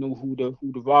were. We knew who the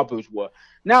robbers were.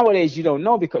 Nowadays, you don't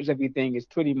know, because everything is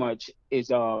pretty much it's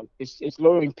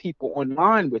luring people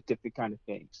online with different kind of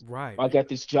things. Right. I got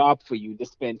this job for you,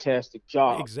 this fantastic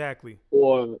job. Exactly.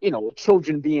 Or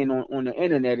children being on the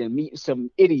internet and meeting some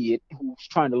idiot who's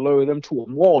trying to lure them to a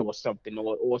mall or something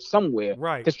or somewhere.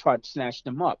 Right. Just try to snatch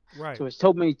them up. Right. So there's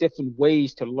so many different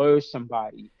ways to lure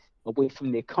somebody away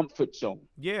from their comfort zone,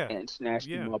 and snatch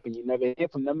them up, and you never hear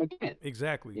from them again.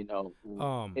 Exactly.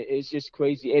 It's just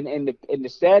crazy. And the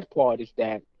sad part is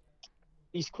that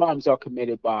these crimes are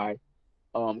committed by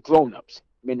grown-ups,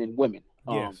 men and women.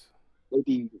 Yes.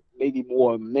 Maybe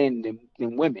more men than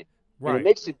women. Right. And it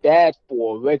makes it bad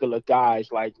for regular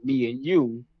guys like me and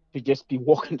you to just be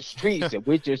walking the streets and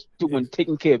we're just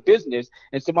taking care of business,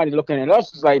 and somebody looking at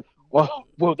us is like, well,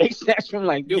 they snatch them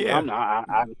like, dude, I'm not.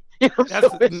 That's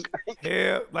So it's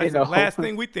like the last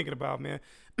thing we thinking about, man.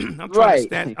 right,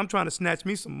 I'm trying to snatch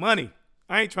me some money.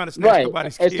 I ain't trying to snatch right.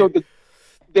 nobody's And kid. so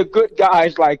the good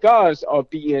guys like us are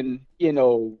being,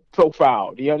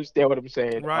 profiled. You understand what I'm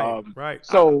saying? Right.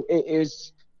 So it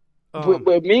is. Um,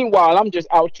 But meanwhile, I'm just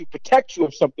out to protect you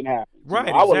if something happens. Right,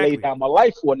 I would lay exactly. down my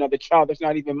life for another child that's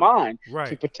not even mine to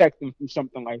Right. protect them from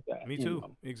something like that. Me you too.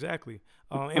 know. Exactly.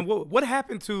 And what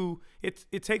happened to it?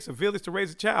 It takes a village to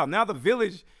raise a child. Now the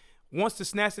village wants to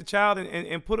snatch the child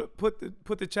and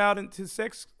put the child into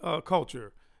sex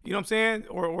culture. You know what I'm saying?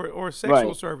 Or sexual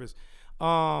Right. service.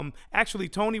 Actually,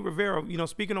 Tony Rivera,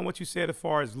 speaking on what you said as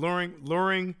far as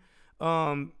luring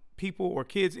people or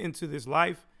kids into this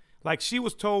life, like she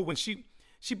was told when she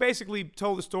basically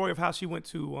told the story of how she went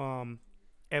to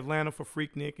Atlanta for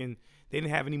Freaknik, and they didn't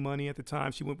have any money at the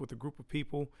time. She went with a group of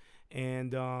people,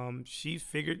 and she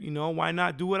figured, why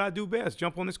not do what I do best?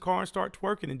 Jump on this car and start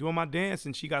twerking and doing my dance,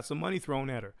 and she got some money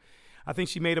thrown at her. I think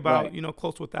she made about, Right.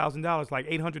 close to $1,000, like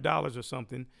 $800 or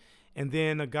something. And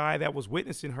then a guy that was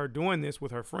witnessing her doing this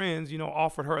with her friends,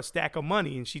 offered her a stack of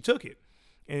money, and she took it.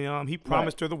 And he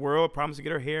promised her the world, promised to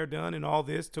get her hair done and all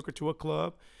this, took her to a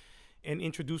club and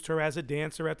introduced her as a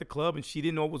dancer at the club, and she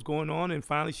didn't know what was going on. And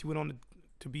finally she went on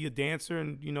to be a dancer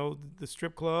and, the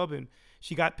strip club, and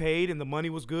she got paid and the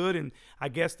money was good. And I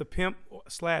guess the pimp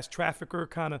 / trafficker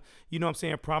kind of,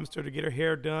 promised her to get her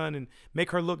hair done and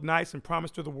make her look nice and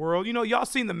promised her the world. Y'all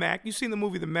seen the Mac. You seen the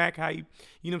movie The Mac, how you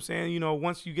know what I'm saying?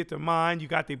 Once you get the mind, you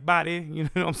got the body, you know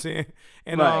what I'm saying?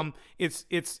 And Right. it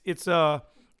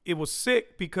was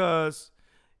sick because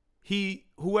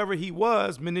whoever he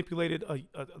was manipulated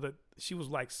she was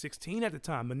like 16 at the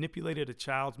time, manipulated a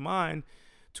child's mind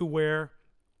to where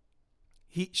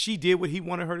she did what he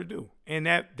wanted her to do. And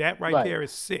that right there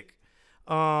is sick.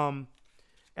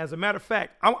 As a matter of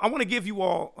fact, I want to give you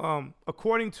all,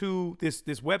 according to this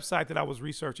website that I was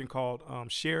researching called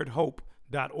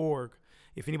sharedhope.org.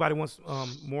 If anybody wants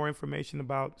more information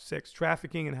about sex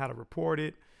trafficking and how to report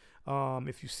it,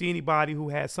 if you see anybody who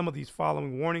has some of these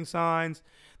following warning signs,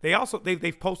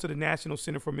 they've posted a National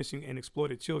Center for Missing and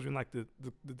Exploited Children, like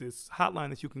this hotline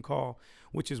that you can call,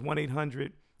 which is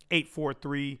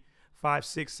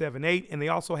 1-800-843-5678, and they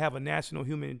also have a National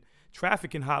Human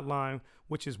Trafficking Hotline,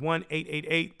 which is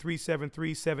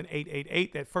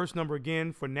 1-888-373-7888. That first number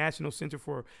again for National Center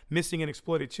for Missing and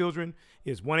Exploited Children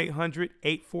is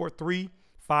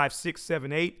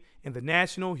 1-800-843-5678. And the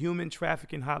National Human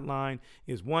Trafficking Hotline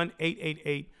is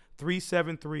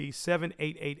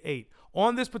 1-888-373-7888.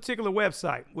 On this particular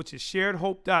website, which is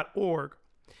sharedhope.org,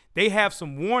 they have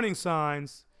some warning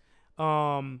signs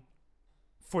for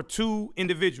two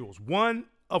individuals. One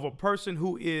of a person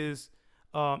who is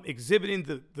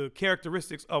exhibiting the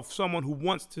characteristics of someone who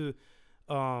wants to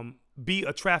be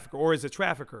a trafficker or is a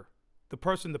trafficker. The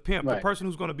person, the pimp, Right. the person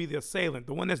who's going to be the assailant,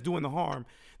 the one that's doing the harm.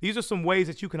 These are some ways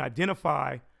that you can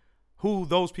identify who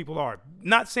those people are.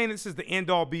 Not saying this is the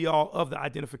end-all, be-all of the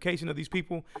identification of these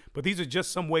people, but these are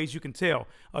just some ways you can tell.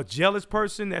 A jealous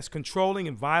person that's controlling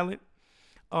and violent,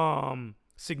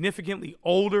 significantly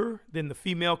older than the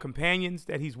female companions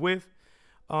that he's with.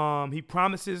 He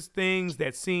promises things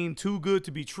that seem too good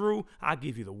to be true. I'll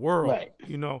give you the world. Right.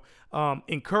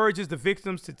 Encourages the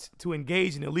victims to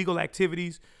engage in illegal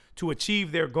activities to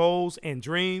achieve their goals and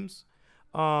dreams.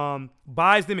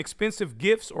 Buys them expensive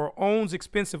gifts or owns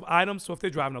expensive items. So if they're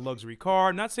driving a luxury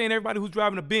car, not saying everybody who's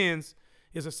driving a Benz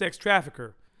is a sex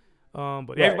trafficker,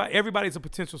 but Right. everybody's a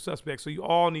potential suspect. So you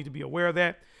all need to be aware of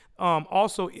that.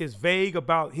 Also is vague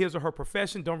about his or her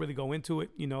profession. Don't really go into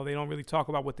it. They don't really talk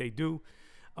about what they do.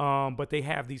 But they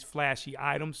have these flashy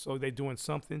items, so they're doing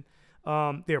something.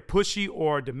 They're pushy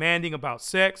or demanding about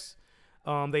sex.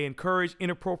 They encourage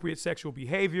inappropriate sexual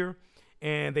behavior,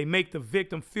 and they make the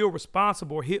victim feel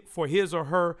responsible for his or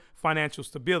her financial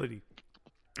stability.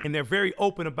 And they're very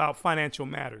open about financial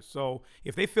matters. So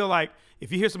if they feel like,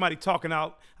 if you hear somebody talking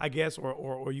out, I guess,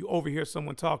 or you overhear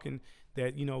someone talking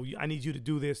that, I need you to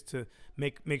do this to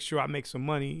make sure I make some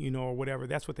money, or whatever.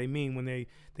 That's what they mean when they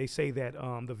say that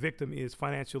the victim is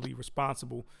financially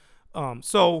responsible.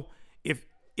 So if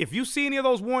you see any of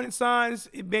those warning signs,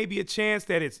 it may be a chance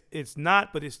that it's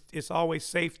not, but it's always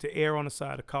safe to err on the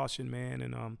side of caution, man.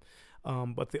 And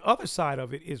but the other side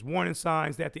of it is warning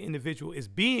signs that the individual is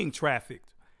being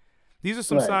trafficked. These are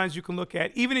some Right. signs you can look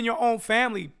at, even in your own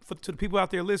family. To the people out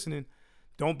there listening,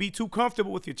 don't be too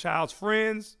comfortable with your child's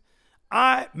friends.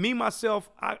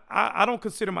 Myself, I don't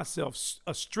consider myself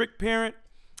a strict parent,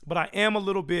 but I am a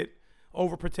little bit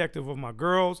overprotective of my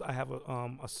girls. I have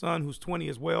a son who's 20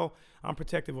 as well. I'm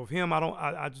protective of him.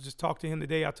 I just talked to him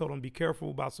today. I told him be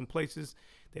careful about some places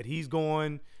that he's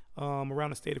going.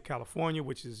 around the state of California,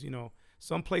 which is,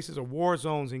 some places are war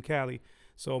zones in Cali.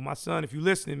 So my son, if you're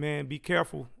listening, man, be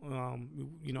careful.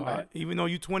 Right. Even though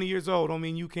you're 20 years old, don't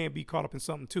mean you can't be caught up in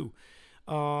something too.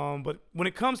 But when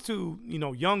it comes to,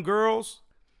 young girls,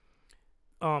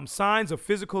 signs of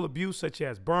physical abuse such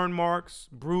as burn marks,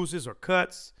 bruises or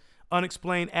cuts,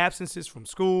 unexplained absences from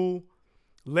school,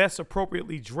 less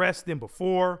appropriately dressed than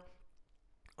before,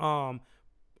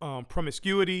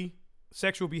 promiscuity,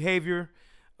 sexual behavior,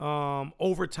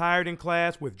 overtired in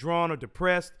class, withdrawn or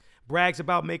depressed, brags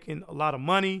about making a lot of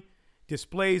money,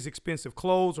 displays expensive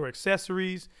clothes or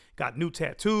accessories, got new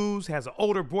tattoos, has an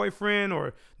older boyfriend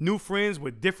or new friends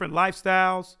with different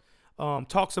lifestyles,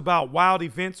 talks about wild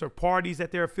events or parties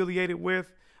that they're affiliated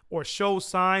with, or shows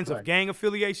signs of gang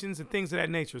affiliations and things of that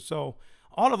nature. So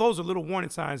all of those are little warning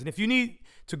signs. And if you need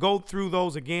to go through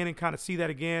those again and kind of see that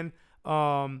again,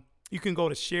 you can go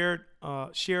to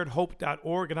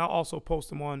sharedhope.org, and I'll also post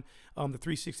them on the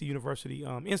 360 University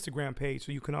Instagram page,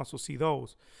 so you can also see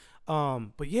those.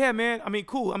 But yeah, man, I mean,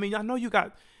 cool. I mean, I know you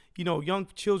got, young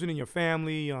children in your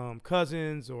family,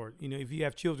 cousins, or, if you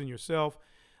have children yourself.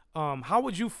 How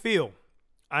would you feel?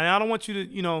 I don't want you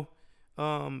to,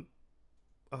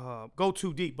 go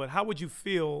too deep, but how would you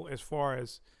feel as far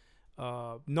as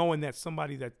knowing that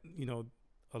somebody that,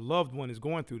 a loved one is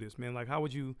going through this, man? Like, how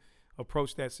would you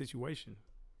approach that situation?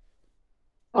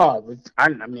 Oh, I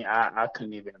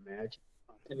couldn't even imagine.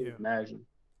 I couldn't even imagine.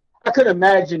 I could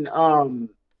imagine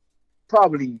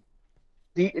probably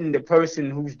beating the person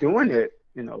who's doing it,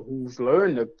 who's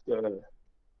luring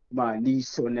my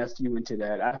niece or nephew into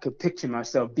that. I could picture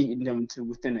myself beating them to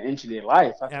within an inch of their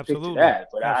life. I could picture that,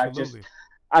 but Absolutely.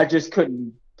 I just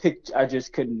couldn't picture. I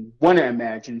just couldn't want to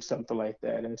imagine something like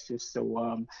that. It's just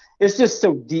so it's just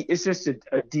so deep. It's just a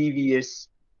devious,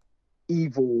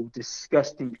 evil,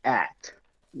 disgusting act.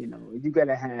 You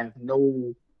gotta have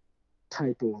no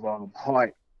type of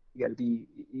heart. You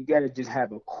gotta just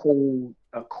have a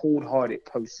cold-hearted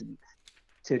person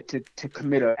to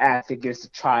commit an act against a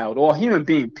child or a human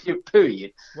being,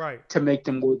 period. Right. To make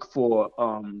them work for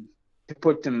to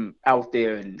put them out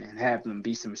there and have them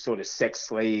be some sort of sex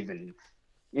slave, and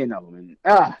it's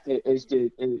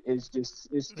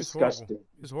disgusting.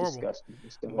 It's horrible. Disgusting.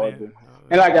 It's Man, horrible.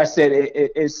 And like I said,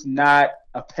 it's not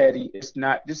a petty. This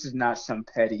is not some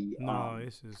petty.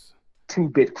 This is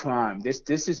 2-bit crime. This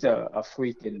is a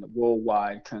freaking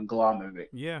worldwide conglomerate.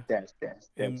 Yeah. That's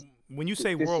and when you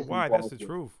say this is worldwide, that's the involved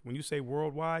truth. When you say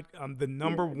worldwide, the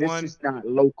number This one. is not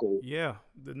local. Yeah,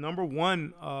 the number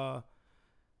one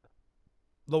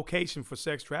location for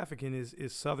sex trafficking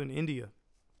is southern India.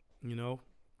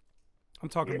 I'm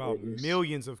talking about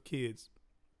millions of kids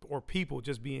or people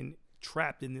just being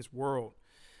trapped in this world.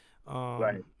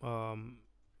 Right.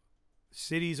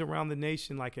 Cities around the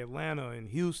nation like Atlanta and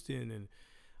Houston and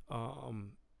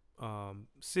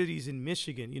cities in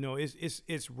Michigan,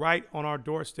 it's right on our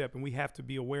doorstep, and we have to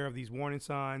be aware of these warning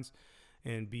signs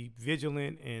and be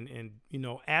vigilant and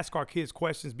ask our kids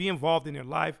questions, be involved in their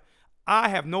life. I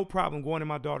have no problem going to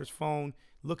my daughter's phone,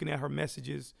 looking at her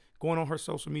messages, going on her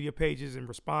social media pages and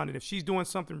responding. If she's doing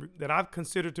something that I've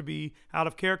considered to be out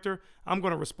of character, I'm going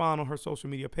to respond on her social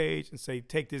media page and say,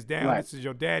 take this down. Right. This is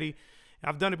your daddy.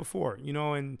 I've done it before,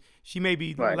 and she may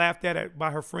be laughed at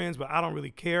by her friends, but I don't really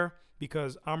care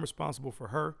because I'm responsible for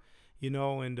her,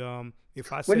 and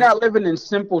if I say, we're not living in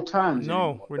simple times. No,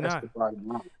 anymore. we're That's not. The bottom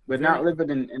line. We're not living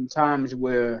in times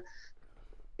where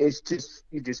it's just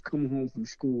you just come home from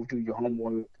school, do your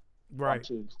homework, right.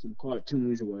 watch some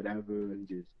cartoons or whatever, and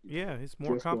just it's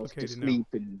more just off complicated to now. sleep.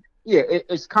 And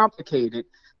it's complicated.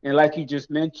 And like you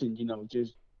just mentioned,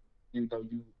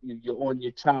 you're on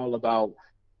your child about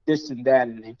this and that,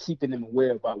 and keeping them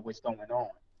aware about what's going on.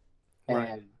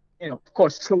 Right. And of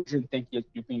course, children think you're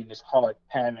being this hard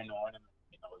parent on them.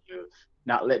 You're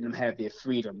not letting them have their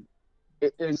freedom.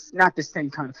 It's not the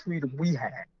same kind of freedom we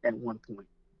had at one point.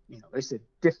 This is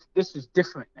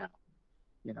different now.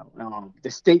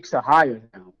 The stakes are higher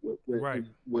now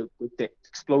with the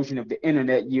explosion of the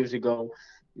internet years ago,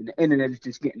 and the internet is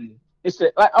just getting.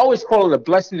 I always call it a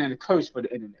blessing and a curse for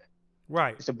the internet.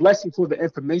 Right. It's a blessing for the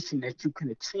information that you can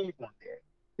achieve on there.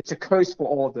 It's a curse for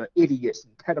all the idiots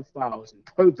and pedophiles and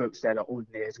perverts that are on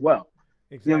there as well.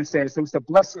 Exactly. You know what I'm saying? So it's a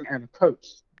blessing and a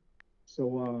curse.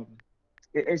 So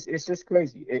it's just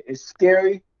crazy. It's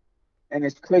scary and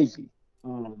it's crazy.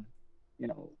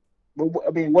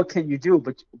 What can you do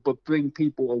but bring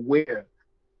people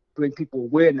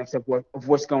awareness of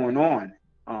what's going on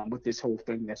with this whole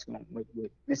thing that's going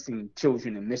with missing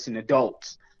children and missing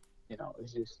adults.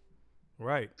 It's just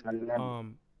right.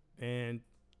 And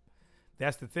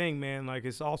that's the thing, man. Like,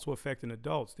 it's also affecting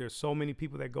adults. There's so many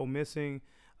people that go missing.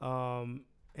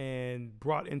 and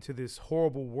brought into this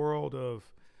horrible world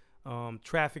of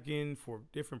trafficking for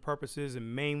different purposes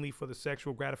and mainly for the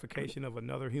sexual gratification of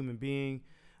another human being.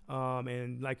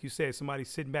 And like you said, somebody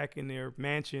sitting back in their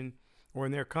mansion or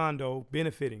in their condo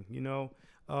benefiting, you know.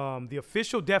 The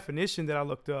official definition that I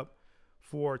looked up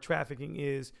for trafficking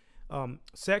is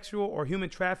sexual or human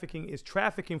trafficking is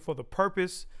trafficking for the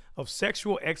purpose of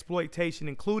sexual exploitation,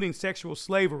 including sexual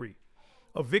slavery.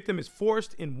 A victim is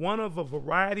forced in one of a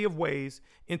variety of ways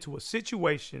into a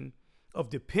situation of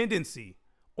dependency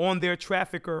on their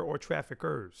trafficker or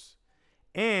traffickers.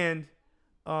 And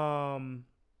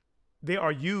they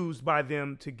are used by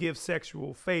them to give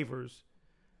sexual favors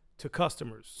to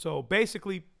customers. So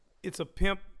basically, it's a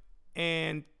pimp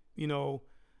and, you know,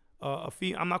 a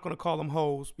fee. I'm not going to call them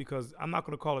hoes because I'm not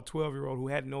going to call a 12-year-old who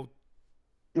had no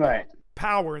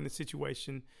power in the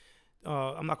situation.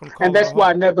 I'm not going to call. And that's why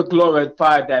I never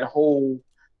glorified that whole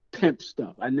pimp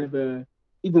stuff. I never,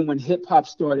 even when hip hop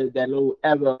started, that little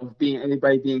era of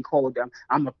everybody being called,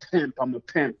 I'm a pimp.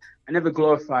 I never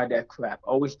glorified that crap.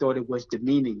 I always thought it was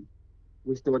demeaning.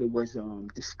 Always thought it was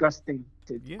disgusting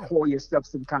to call yourself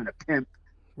some kind of pimp.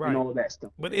 Right. And all that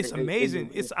stuff. But it's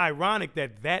amazing. It's ironic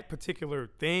that particular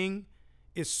thing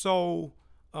is so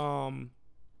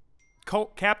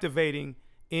captivating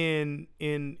in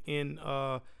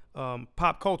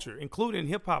pop culture, including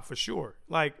hip hop for sure.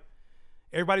 Like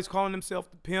everybody's calling himself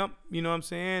the pimp, you know what I'm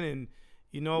saying? And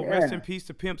you know, rest in peace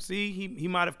to Pimp C. He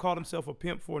might have called himself a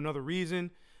pimp for another reason,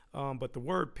 but the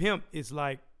word pimp is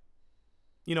like,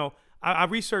 you know, I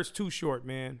researched Too Short,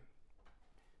 man.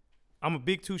 I'm a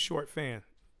big Too Short fan.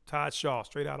 Todd Shaw,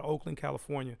 straight out of Oakland,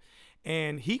 California.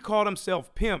 And he called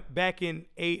himself Pimp back in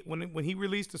when he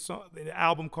released the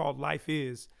album called Life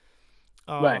Is.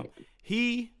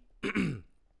 He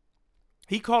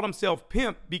called himself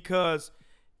Pimp because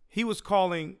he was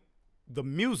calling the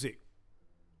music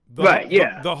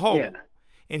the hoe. Yeah.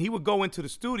 And he would go into the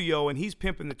studio and he's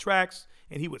pimping the tracks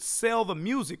and he would sell the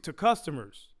music to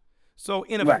customers. So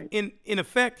in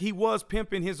effect, he was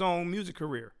pimping his own music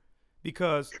career.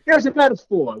 Because there's a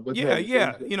metaphor.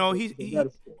 You know,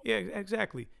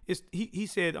 exactly. He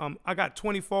said, I got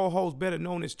 24 hoes better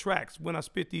known as tracks when I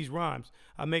spit these rhymes.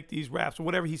 I make these raps or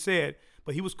whatever he said.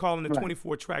 But he was calling the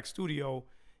 24 track studio,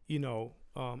 you know,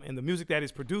 and the music that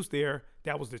is produced there,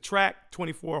 that was the track,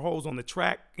 24 hoes on the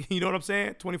track. You know what I'm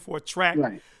saying? 24 track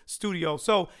studio.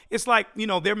 So it's like, you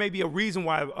know, there may be a reason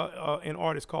why an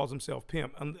artist calls himself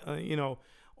pimp, you know,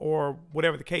 or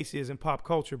whatever the case is in pop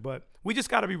culture. But we just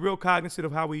got to be real cognizant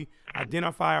of how we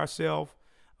identify ourselves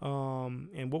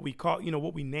and what we call, you know,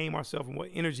 what we name ourselves and what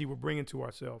energy we're bringing to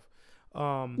ourselves.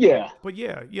 But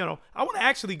yeah, you know, I want to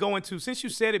actually go into, since you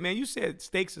said it, man, you said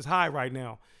stakes is high right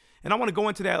now. And I want to go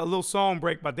into that a little song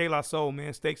break by De La Soul,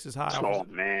 man. Stakes is high.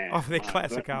 Off their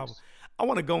classic album. I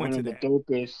want to go into that. One of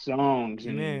the dopest songs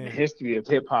in the history of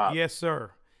hip hop. Yes,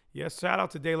 sir. Yes, shout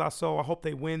out to De La Soul. I hope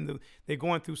they win. They're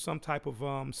going through some type of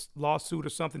lawsuit or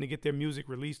something to get their music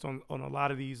released on a lot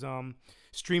of these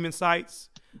streaming sites.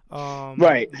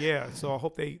 Yeah, so I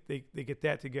hope they get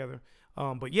that together.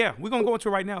 But yeah, we're going to go into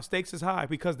it right now. Stakes is high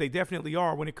because they definitely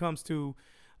are when it comes to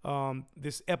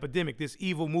this epidemic, this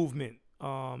evil movement.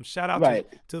 Shout out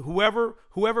to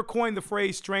whoever coined the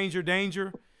phrase stranger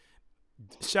danger.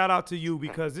 Shout out to you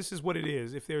because this is what it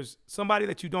is. If there's somebody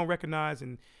that you don't recognize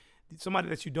and somebody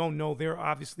that you don't know, they're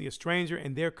obviously a stranger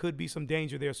and there could be some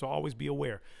danger there, so always be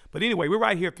aware. But anyway, we're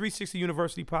right here, 360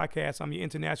 University Podcast. I'm your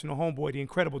international homeboy, the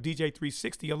incredible DJ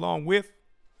 360, along with...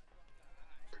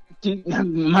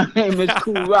 My name is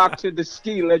Cool Rock to the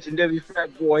Ski, legendary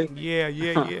fat boy. Yeah.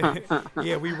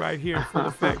 Yeah, we right here in full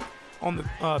effect on the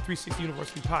 360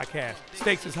 University Podcast.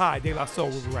 Stakes is high. De La Soul.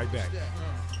 We'll be right back.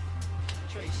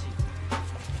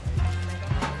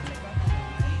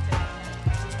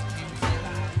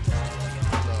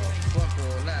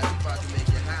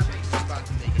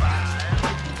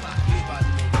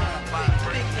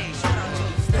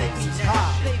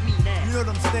 You know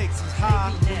them stakes is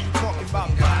high when you talking about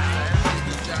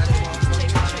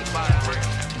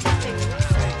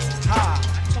stakes is high.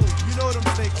 You know them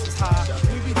stakes is high.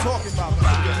 We be talking about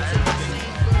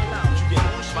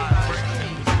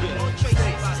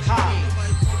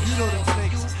you know them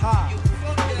stakes is high.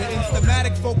 The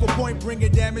instamatic focal point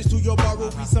bringing damage to your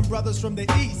burrow. Be some brothers from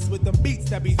the east with them beats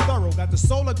that be thorough. Got the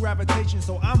solar gravitation,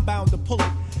 so I'm bound to pull it.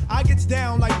 I gets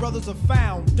down like brothers are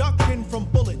found, ducking from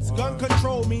bullets. Gun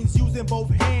control means using both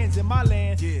hands in my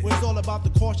land, where it's all about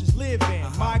the cautious living.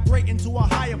 Migrating to a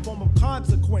higher form of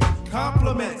consequence.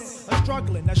 Compliment immense. A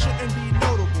struggling that shouldn't be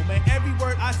notable, man. Every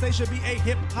word I say should be a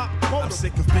hip-hop quote. I'm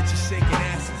sick of bitches shaking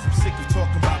asses. I'm sick of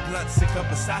talking about blood. Sick of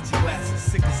Versace glasses.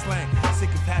 Sick of slang. Sick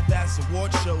of half-ass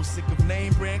award shows. Sick of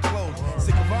name brand clothes.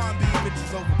 Sick of R&B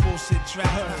bitches over bullshit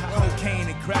tracks. Cocaine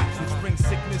and cracks, which brings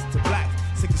sickness to blacks.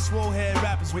 Sick of swole head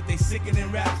rappers with they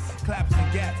sickening raps, claps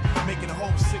and gaps, making the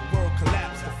whole sick world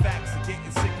collapse. The facts are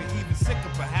getting sicker, even sicker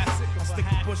perhaps. I stick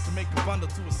a bush to make a bundle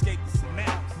to escape the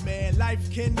synapse. Man,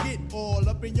 life can get all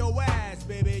up in your ass,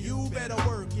 baby. You better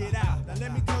work it out. Now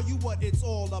let me tell you what it's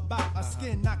all about. A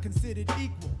skin not considered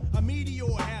equal. A meteor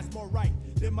has more right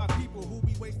than my people who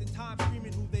be wasting time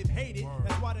screaming who they've hated.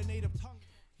 That's why the native tongue.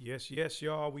 Yes,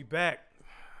 y'all, we back.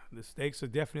 The stakes are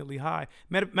definitely high.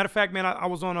 Matter of fact, man, I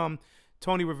was on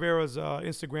Tony Rivera's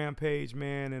Instagram page,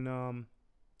 man, and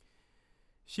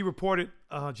she reported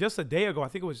just a day ago, I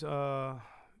think it was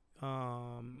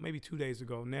maybe 2 days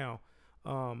ago now,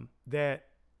 that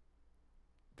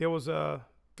there was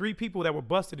 3 people that were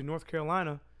busted in North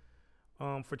Carolina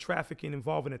for trafficking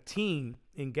involving a teen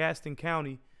in Gaston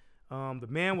County. One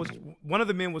of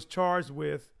the men was charged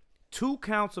with 2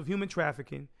 counts of human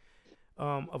trafficking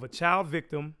of a child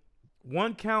victim,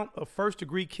 1 count of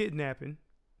first-degree kidnapping,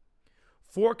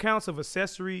 4 counts of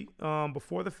accessory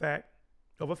before the fact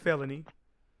of a felony,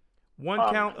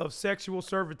 1 count of sexual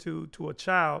servitude to a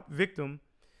child victim,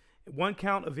 1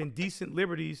 count of indecent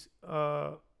liberties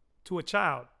to a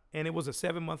child, and it was a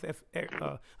 7-month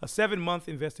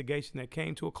investigation that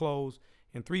came to a close,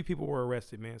 and 3 people were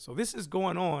arrested, man. So this is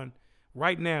going on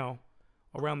right now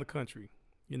around the country,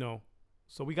 you know.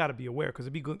 So we got to be aware because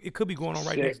it could be going on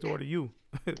right next door to you.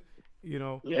 You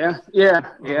know. Yeah.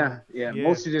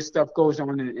 Most of this stuff goes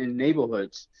on in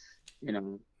neighborhoods, you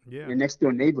know. Yeah. Your next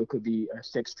door neighbor could be a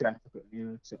sex trafficker, you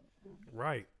know. So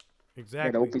right. you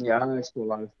Exactly. gotta open your eyes to a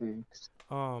lot of things.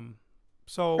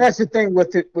 So that's the thing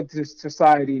with the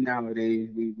society nowadays.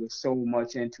 We're so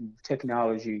much into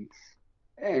technology,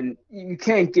 and you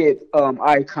can't get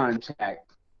eye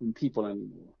contact from people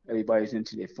anymore. Everybody's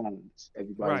into their phones.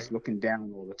 Everybody's looking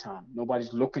down all the time.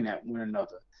 Nobody's looking at one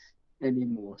another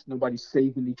anymore. Nobody's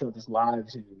saving each other's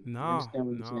lives anymore. You understand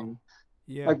what I'm saying?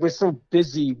 Yeah. Like we're so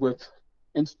busy with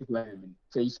Instagram and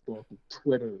Facebook and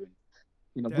Twitter, and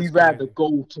you know, we rather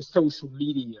go to social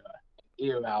media and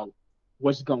air out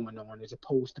what's going on as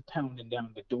opposed to pounding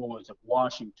down the doors of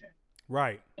Washington,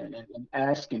 right, and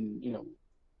asking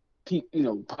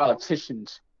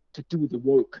politicians to do the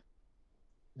work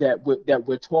that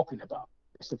we're talking about.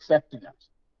 It's affecting us.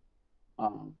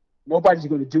 Nobody's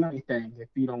going to do anything if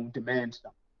you don't demand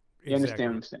something. You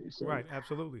understand what I'm saying? So, right,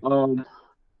 absolutely.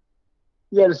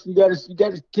 You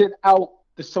gotta get out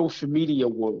the social media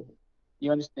world.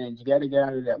 You understand? You gotta get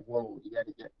out of that world. You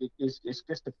gotta get it's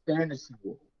just a fantasy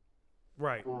world.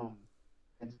 Right.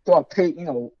 And start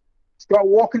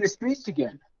walking the streets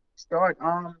again. Start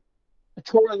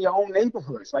patrolling your own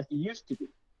neighborhoods like you used to do.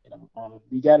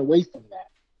 We got away from that.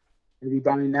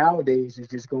 Everybody nowadays is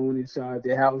just going inside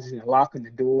their houses and locking the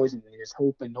doors and just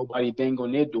hoping nobody bang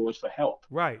on their doors for help.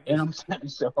 Right. You know what I'm saying?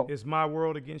 So it's my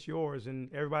world against yours, and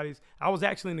I was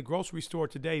actually in the grocery store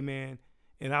today, man,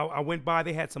 and I went by.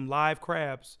 They had some live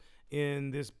crabs in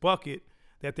this bucket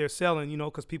that they're selling,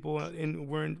 because people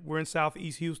we're in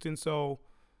Southeast Houston,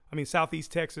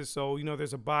 Southeast Texas, so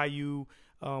there's a bayou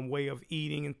way of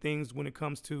eating and things when it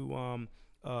comes to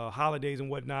holidays and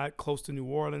whatnot, close to New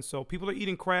Orleans. So people are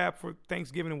eating crab for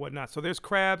Thanksgiving and whatnot. So there's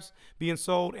crabs being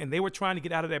sold, and they were trying to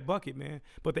get out of that bucket, man,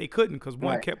 but they couldn't because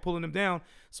one kept pulling them down.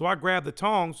 So I grabbed the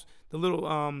tongs, the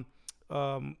little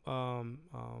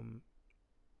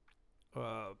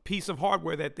piece of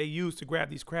hardware that they use to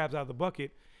grab these crabs out of the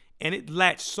bucket, and it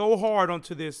latched so hard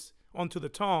onto the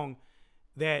tong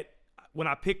that when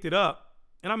I picked it up,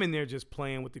 and I'm in there just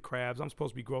playing with the crabs. I'm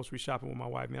supposed to be grocery shopping with my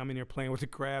wife, man. I'm in there playing with the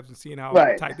crabs and seeing how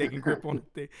tight they can grip on the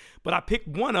thing. But I picked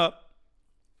one up,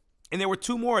 and there were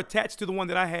 2 more attached to the one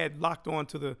that I had locked on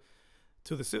to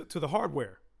the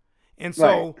hardware. And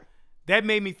so that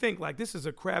made me think, like, this is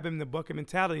a crab in the bucket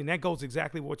mentality, and that goes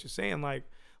exactly what you're saying. Like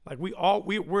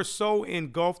we're so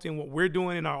engulfed in what we're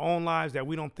doing in our own lives that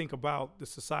we don't think about the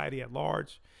society at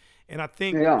large. And I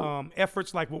think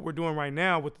efforts like what we're doing right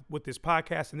now with this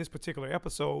podcast and this particular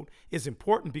episode is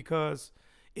important because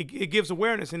it gives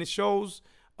awareness, and it shows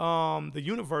the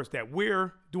universe that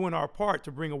we're doing our part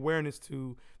to bring awareness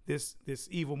to this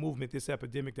evil movement, this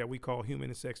epidemic that we call human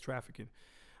and sex trafficking.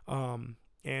 And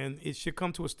it should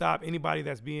come to a stop. Anybody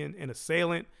that's being an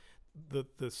assailant,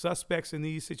 the suspects in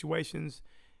these situations,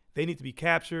 they need to be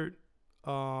captured,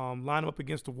 line them up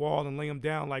against the wall and lay them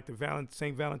down like the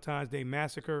St. Valentine's Day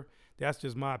massacre. That's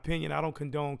just my opinion. I don't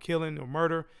condone killing or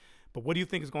murder, but what do you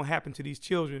think is going to happen to these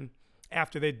children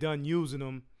after they're done using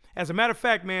them. As a matter of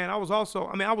fact, man, I was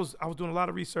doing a lot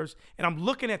of research, and I'm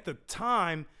looking at the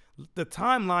timeline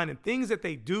and things that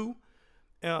they do.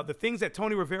 The things that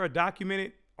Tony Rivera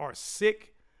documented are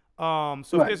sick. So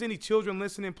if there's any children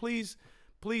listening, please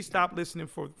stop listening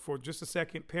for just a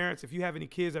second. Parents, if you have any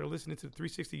kids that are listening to the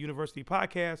 360 University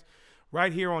podcast,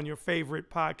 right here on your favorite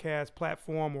podcast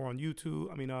platform or on YouTube,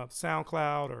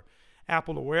 SoundCloud or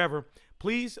Apple or wherever,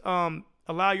 please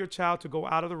allow your child to go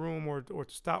out of the room or to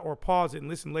stop or pause it and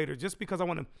listen later, just because I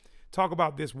want to talk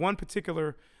about this one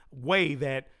particular way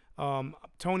that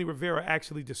Tony Rivera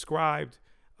actually described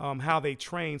how they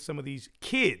train some of these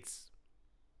kids.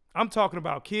 I'm talking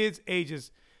about kids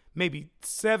ages maybe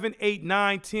 7, 8,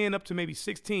 9, 10, up to maybe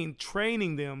 16,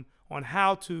 training them on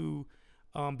how to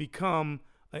become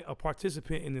a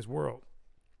participant in this world.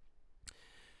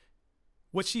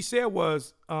 What she said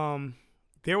was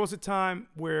there was a time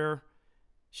where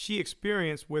she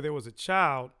experienced where there was a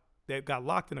child that got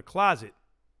locked in a closet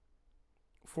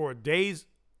for days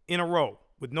in a row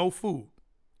with no food,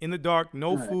 in the dark,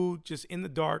 no food, just in the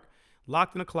dark,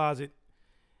 locked in a closet.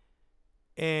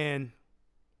 And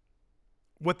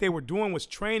what they were doing was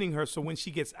training her so when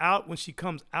she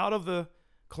comes out of the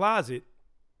closet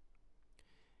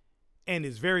and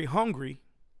is very hungry,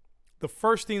 the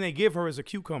first thing they give her is a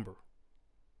cucumber.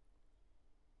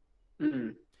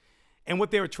 Mm-hmm. And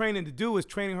what they were training to do is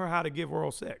training her how to give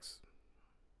oral sex.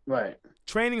 Right.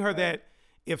 Training her that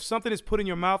if something is put in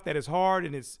your mouth that is hard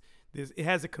and it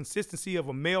has the consistency of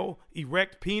a male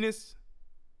erect penis,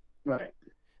 right,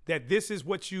 that this is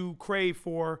what you crave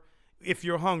for if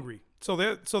you're hungry. So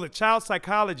the child's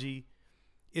psychology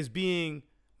is being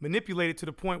manipulated to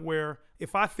the point where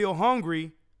if I feel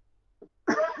hungry,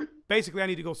 basically I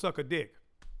need to go suck a dick.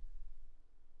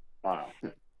 Wow.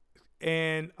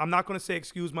 And I'm not going to say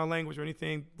excuse my language or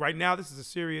anything. Right now, this is a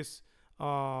serious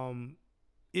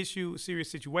issue,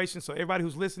 serious situation. So everybody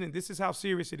who's listening, this is how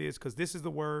serious it is, because this is the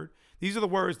word. These are the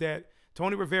words that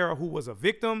Tony Rivera, who was a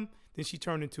victim, then she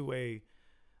turned into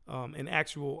an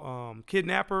actual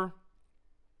kidnapper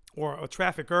or a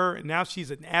trafficker, and now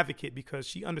she's an advocate because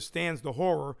she understands the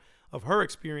horror of her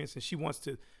experience, and she wants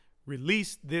to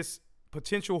release this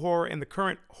potential horror and the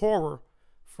current horror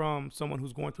from someone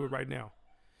who's going through it right now.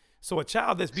 So a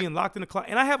child that's being locked in the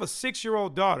closet, and I have a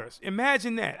 6-year-old daughter.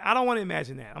 Imagine that. I don't want to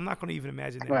imagine that. I'm not going to even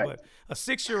imagine that. Right. But a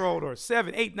 6-year-old or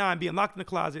 7, 8, 9 being locked in the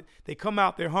closet, they come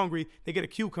out, they're hungry, they get a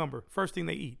cucumber, first thing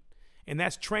they eat. And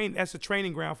that's a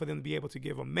training ground for them to be able to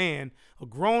give a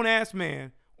grown-ass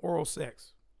man, oral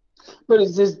sex. But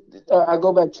it's just, I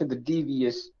go back to the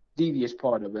devious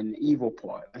part of it and the evil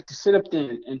part. Like to sit up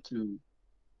there and to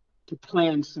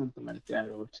plan something like that,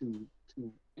 or to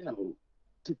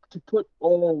put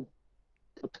all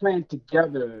the plan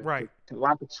together, right? To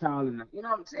lock a child in,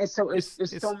 and so it's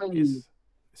so many.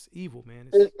 It's evil, man.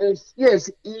 It's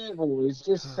evil. It's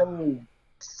just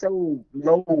so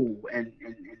low, and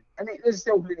I mean, there's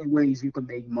so many ways you can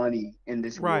make money in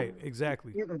this world. Right,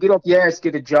 exactly. You can get off your ass,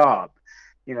 get a job.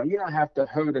 You don't have to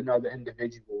hurt another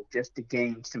individual just to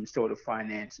gain some sort of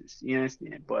finances. You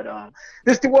understand? But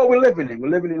this is the world we're living in. We're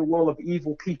living in a world of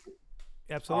evil people.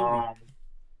 Absolutely.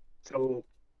 So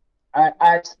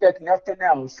I expect nothing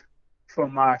else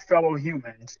from my fellow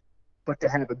humans but to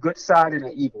have a good side and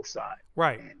an evil side.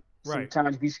 Right. And right.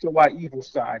 Sometimes we show our evil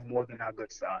side more than our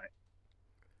good side.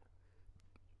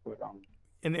 But,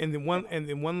 and then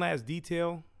one last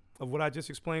detail of what I just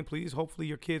explained, please. Hopefully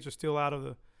your kids are still out of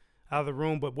the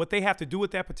room. But what they have to do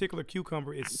with that particular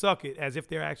cucumber is suck it as if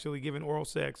they're actually giving oral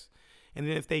sex. And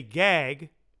then if they gag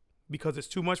because it's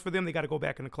too much for them, they got to go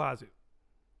back in the closet.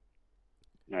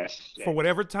 For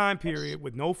whatever time period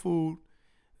with no food,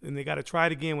 and they got to try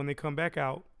it again when they come back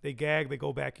out. They gag, they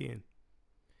go back in.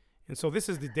 And so this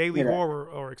is the daily horror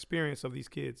or experience of these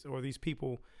kids or these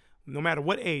people, no matter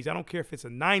what age. I don't care if it's a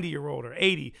 90-year-old or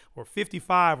 80 or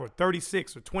 55 or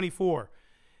 36 or 24.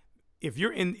 If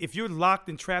you're locked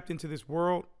and trapped into this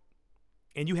world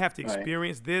and you have to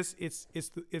experience this, it's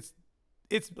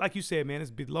like you said, man,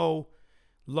 it's below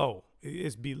low.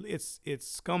 It's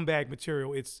scumbag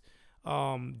material. It's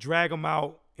drag them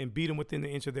out and beat them within the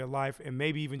inch of their life, and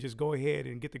maybe even just go ahead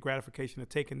and get the gratification of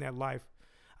taking that life.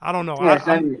 I don't know.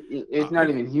 Yeah, it's not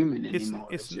even human anymore.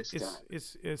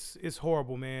 It's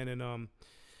horrible, man. And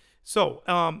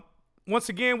so once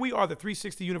again, we are the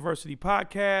 360 University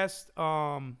podcast.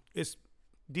 It's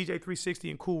DJ 360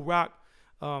 and Cool Rock.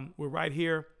 We're right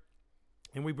here,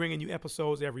 and we're bringing you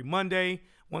episodes every Monday.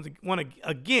 I'm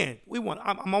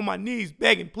on my knees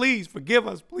begging, please forgive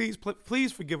us.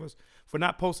 Please forgive us for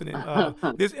not posting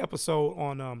this episode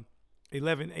on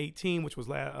 11/18, which was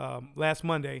last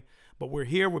Monday. But we're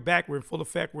here. We're back. We're in full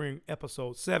effect. We're in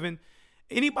episode 7.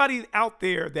 Anybody out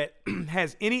there that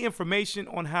has any information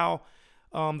on how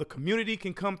the community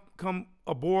can come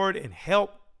aboard and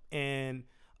help and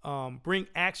bring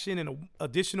action and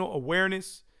additional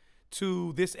awareness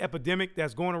to this epidemic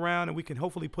that's going around, and we can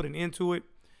hopefully put an end to it,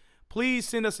 please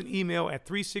send us an email at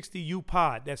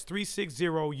 360upod. That's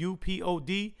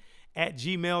 360upod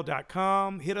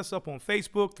 @gmail.com. Hit us up on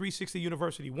Facebook, 360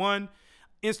 University 1,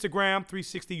 Instagram,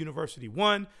 360 University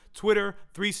 1, Twitter,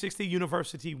 360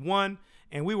 University 1,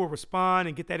 and we will respond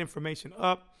and get that information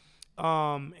up.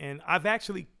 And I've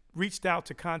actually reached out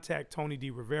to contact Tony D.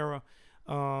 Rivera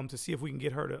to see if we can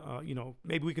get her to,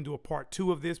 maybe we can do a part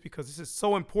 2 of this, because this is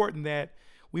so important that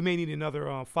we may need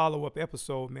another follow-up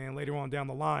episode, man, later on down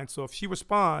the line. So if she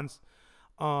responds,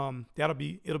 it'll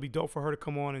be dope for her to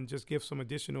come on and just give some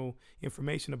additional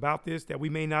information about this that we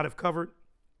may not have covered.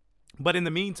 But in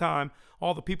the meantime,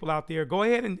 all the people out there, go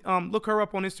ahead and look her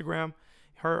up on Instagram.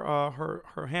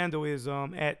 Her handle is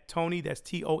at Tony. That's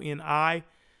TONI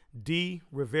D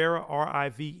Rivera,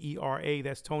 RIVERA.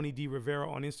 That's Tony D Rivera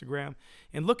on Instagram.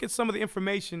 And look at some of the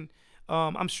information.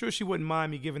 I'm sure she wouldn't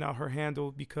mind me giving out her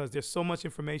handle, because there's so much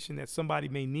information that somebody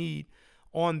may need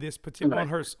on this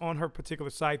particular on her particular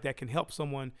site that can help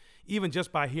someone, even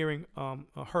just by hearing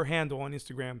her handle on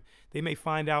Instagram. They may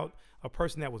find out a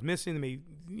person that was missing. They may,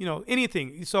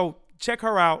 anything. So check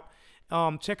her out.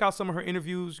 Check out some of her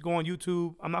interviews. Go on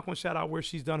YouTube. I'm not going to shout out where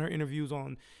she's done her interviews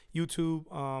on YouTube.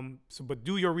 But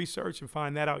do your research and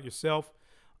find that out yourself.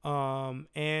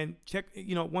 And check,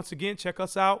 once again, check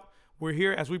us out. We're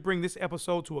here as we bring this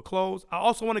episode to a close. I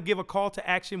also want to give a call to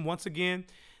action once again,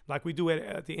 like we do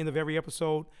at the end of every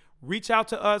episode. Reach out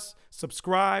to us,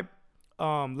 subscribe.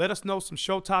 Let us know some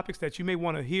show topics that you may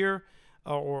want to hear,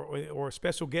 or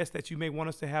special guests that you may want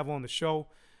us to have on the show.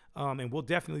 And we'll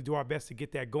definitely do our best to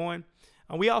get that going.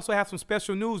 We also have some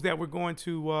special news that we're going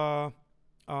to,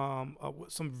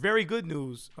 some very good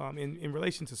news in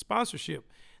relation to sponsorship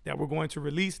that we're going to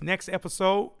release next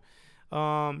episode.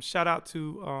 Shout out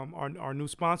to our new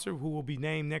sponsor, who will be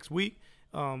named next week,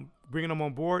 bringing them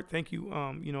on board. Thank you,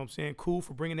 Cool,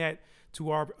 for bringing that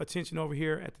to our attention over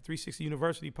here at the 360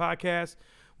 University podcast.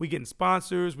 We getting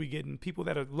sponsors, we getting people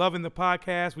that are loving the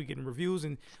podcast, we getting reviews,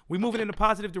 and we moving in a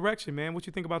positive direction, man. What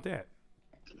you think about that?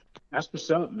 That's what's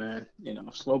up, man.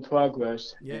 Slow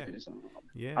progress. Yeah.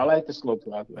 Yeah. I like the slow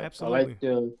progress. Absolutely. I like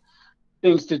the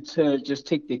things to just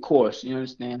take their course. You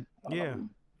understand? Yeah.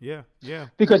 Yeah.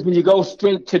 Because when you go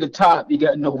straight to the top, you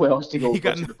got nowhere else to go to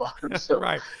the bottom. So.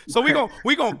 Right. So we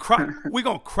gonna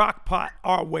crock pot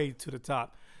our way to the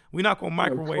top. We're not gonna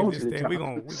microwave this thing. We're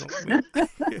gonna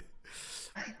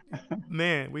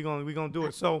man, we're gonna do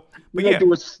it. So, but we're gonna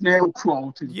do a snail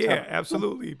crawl to the top. Yeah,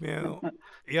 absolutely, man.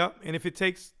 Yep. And if it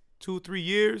takes 2-3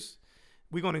 years,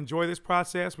 we're gonna enjoy this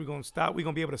process. We're gonna stop. We're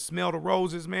gonna be able to smell the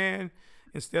roses, man.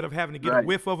 Instead of having to get a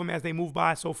whiff of them as they move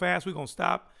by so fast, we're gonna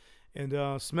stop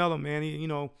and smell them,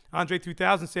 man. Andre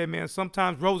 3000 said, man,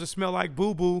 sometimes roses smell like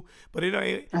boo-boo, but it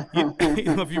ain't,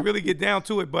 if you really get down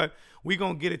to it. But we're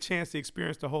gonna get a chance to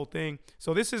experience the whole thing.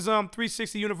 So this is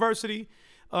 360 University.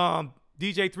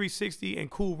 DJ 360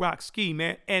 and Cool Rock Ski,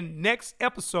 man. And next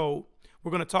episode, we're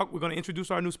going to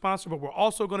introduce our new sponsor, but we're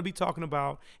also going to be talking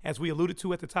about, as we alluded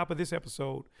to at the top of this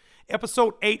episode,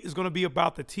 episode 8 is going to be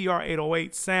about the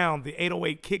TR-808 sound, the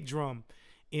 808 kick drum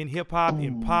in hip hop,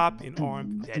 in pop, in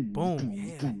R&B. That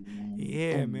boom.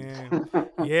 Yeah, man.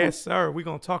 Yes, sir. We're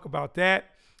going to talk about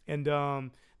that. And let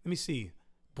me see.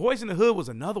 Boys in the Hood was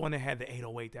another one that had the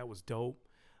 808. That was dope.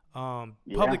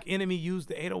 Public Enemy used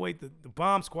the 808. The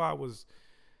Bomb Squad was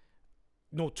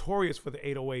notorious for the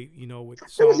 808. With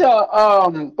there was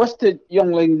what's the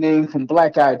young lady name from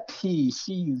Black Eyed Peas?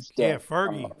 She used that. Yeah,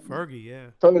 Fergie.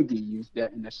 Yeah. Fergie used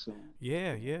that in that song.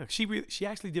 Yeah. She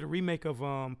actually did a remake of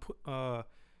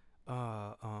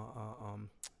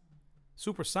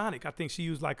Supersonic. I think she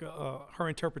used like her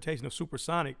interpretation of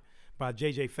Supersonic by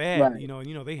JJ Fad. Right.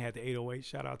 And they had the 808.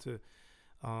 Shout out to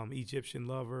Egyptian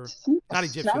Lover, not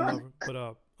Egyptian Lover,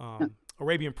 but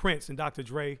Arabian Prince and Dr.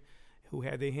 Dre, who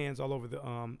had their hands all over the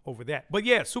over that. But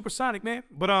yeah, Supersonic, man.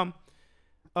 But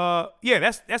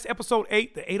that's episode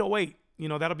 8, the 808.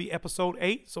 That'll be episode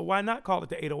 8. So why not call it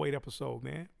the 808 episode,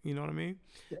 man? You know what I mean?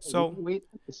 So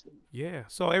yeah.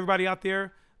 So everybody out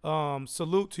there,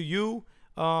 salute to you.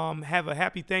 Have a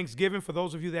happy Thanksgiving for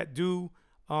those of you that do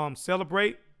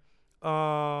celebrate.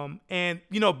 And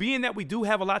being that we do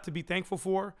have a lot to be thankful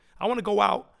for, I want to go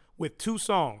out with 2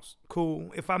 songs.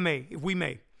 Cool. If we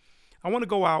may, I want to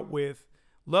go out with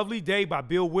Lovely Day by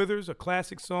Bill Withers, a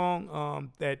classic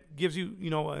song that gives you,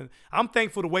 I'm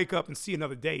thankful to wake up and see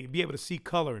another day, be able to see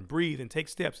color and breathe and take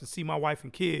steps and see my wife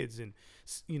and kids and,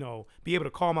 be able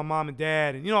to call my mom and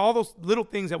dad and, all those little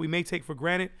things that we may take for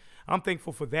granted. I'm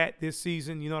thankful for that this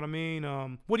season. You know what I mean?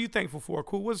 What are you thankful for,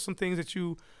 Cool? What are some things that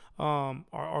you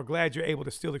are glad you're able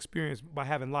to still experience by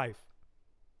having life?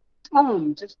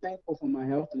 I'm just thankful for my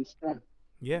health and strength.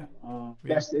 Yeah.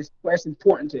 That's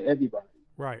important to everybody.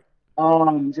 Right.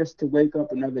 Just to wake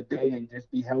up another day and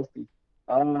just be healthy.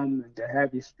 To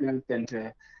have your strength and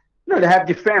to have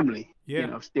your family,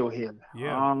 still here.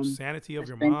 Yeah. Sanity of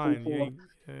your mind.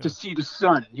 To see the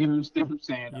sun, you understand what I'm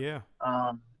saying? Yeah.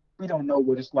 We don't know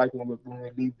what it's like when we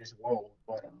leave this world,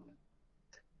 but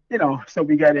so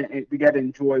we gotta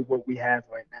enjoy what we have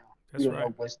right now. That's right.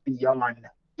 Know what's beyond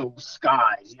those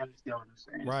skies. You understand what I'm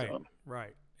saying? Right. So.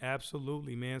 Right.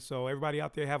 Absolutely, man. So everybody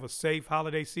out there have a safe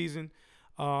holiday season.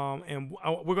 And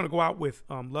we're going to go out with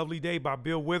Lovely Day by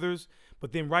Bill Withers.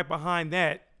 But then right behind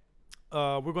that,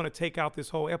 we're going to take out this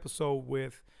whole episode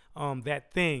with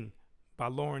That Thing by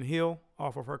Lauryn Hill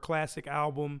off of her classic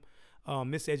album,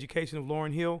 Miseducation of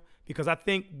Lauryn Hill. Because I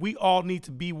think we all need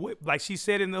to be, like she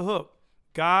said in the hook,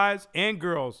 guys and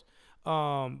girls,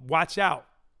 watch out.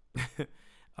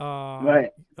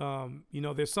 Right.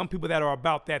 There's some people that are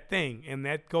about that thing. And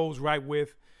that goes right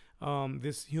with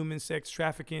this human sex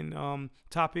trafficking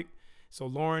topic. So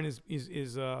Lauryn is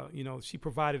she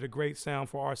provided a great sound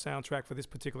for our soundtrack for this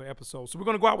particular episode. So we're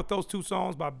going to go out with those two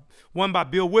songs, one by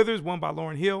Bill Withers, one by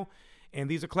Lauryn Hill. And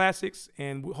these are classics.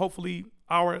 And hopefully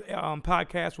our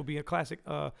podcast will be a classic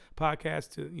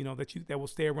podcast that will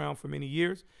stay around for many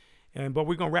years. But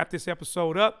we're going to wrap this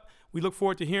episode up. We look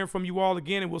forward to hearing from you all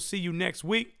again, and we'll see you next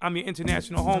week. I'm your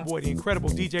international homeboy, the incredible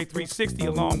DJ 360,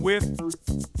 along with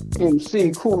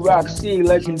MC Kool Rock C,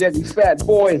 legendary Fat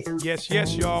Boy. Yes,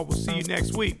 y'all. We'll see you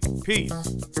next week. Peace.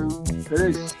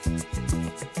 Peace.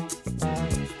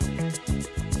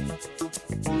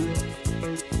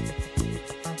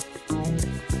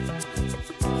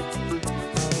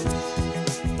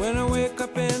 When I wake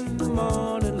up in the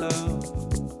morning, love,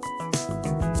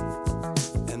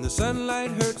 and the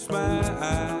sunlight hurts my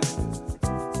eyes,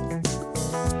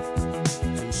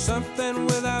 and something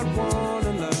without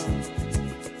warning, love,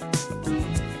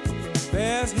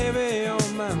 bears heavy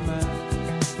on my mind.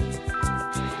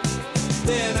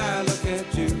 Then I look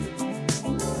at you,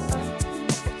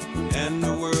 and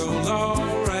the world's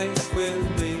alright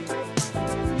with me.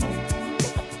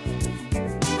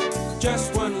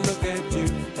 Just one look at you,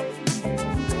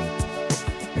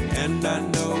 and I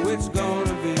know it's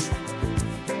gonna be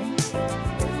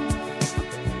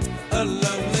a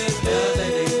lovely day.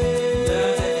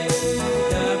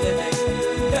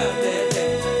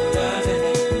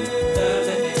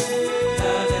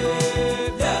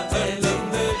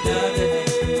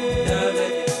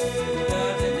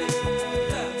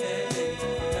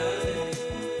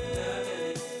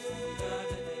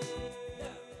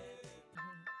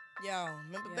 Yo,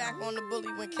 remember back on the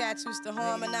bully when cats used to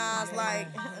harmonize like,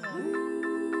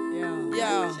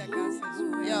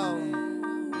 yo,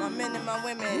 my men and my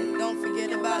women, don't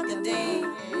forget about the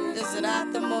dean. This is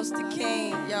not the most the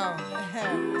king, yo.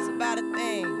 It's about a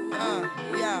thing,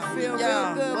 feel real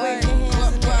good, wave your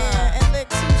hands in the air and lick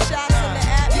 2 shots in the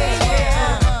atmosphere.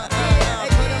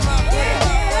 Put 'em up,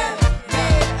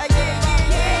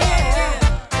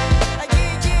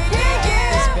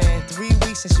 It's been 3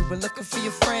 weeks since you were looking for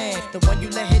your friend, the one you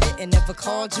let hit it and never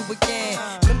called you again.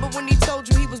 Remember when he told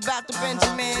you he was about to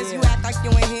Benjamins? You act like you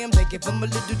ain't him, they give him a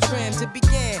little trim to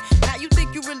begin. Now you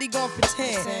think you really gon'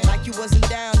 pretend like you wasn't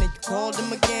down and you called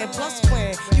him again. Plus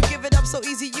when you give it up so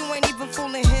easy, you ain't even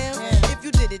fooling him. If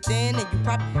you did it then you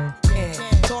probably can.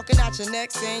 Talking out your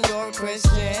neck saying you're a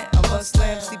Christian, a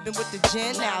Muslim, sleeping with the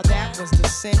gin. Now that was the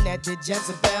sin that did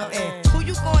Jezebel in. Who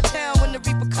you gonna tell when the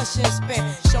repercussions spin?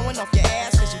 Showing off your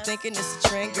ass cause you thinking it's a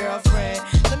trend, girlfriend.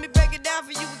 Let me break it down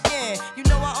for you again. You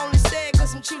know I only say it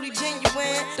cause I'm truly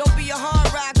genuine. Don't be a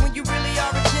hard rock when you really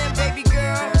are a gem, baby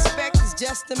girl. Respect is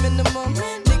just the minimum.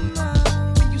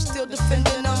 Nigga, you still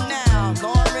defending them now.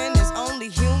 Lauryn is only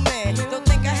human. Don't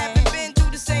think I haven't been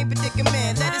through the same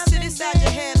predicament. Let it sit inside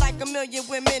your head like a million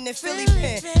women in Philly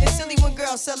pen. It's silly when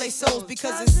girls sell their souls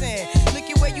because it's sin. Look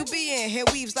at where you be in. Hair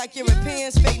weaves like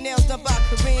Europeans. Fake nails done by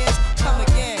Koreans. Come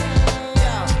again.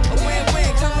 Yeah, a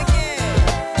win-win. Come again.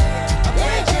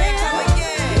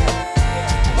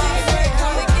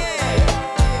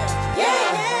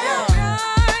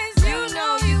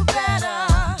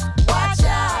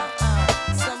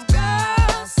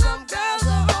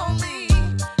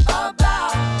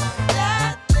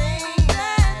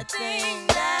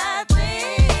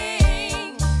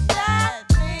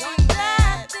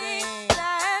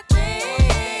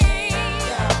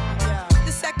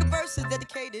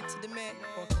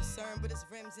 concerned with his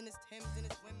rims and his Timbs and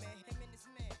his women. Him and his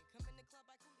man.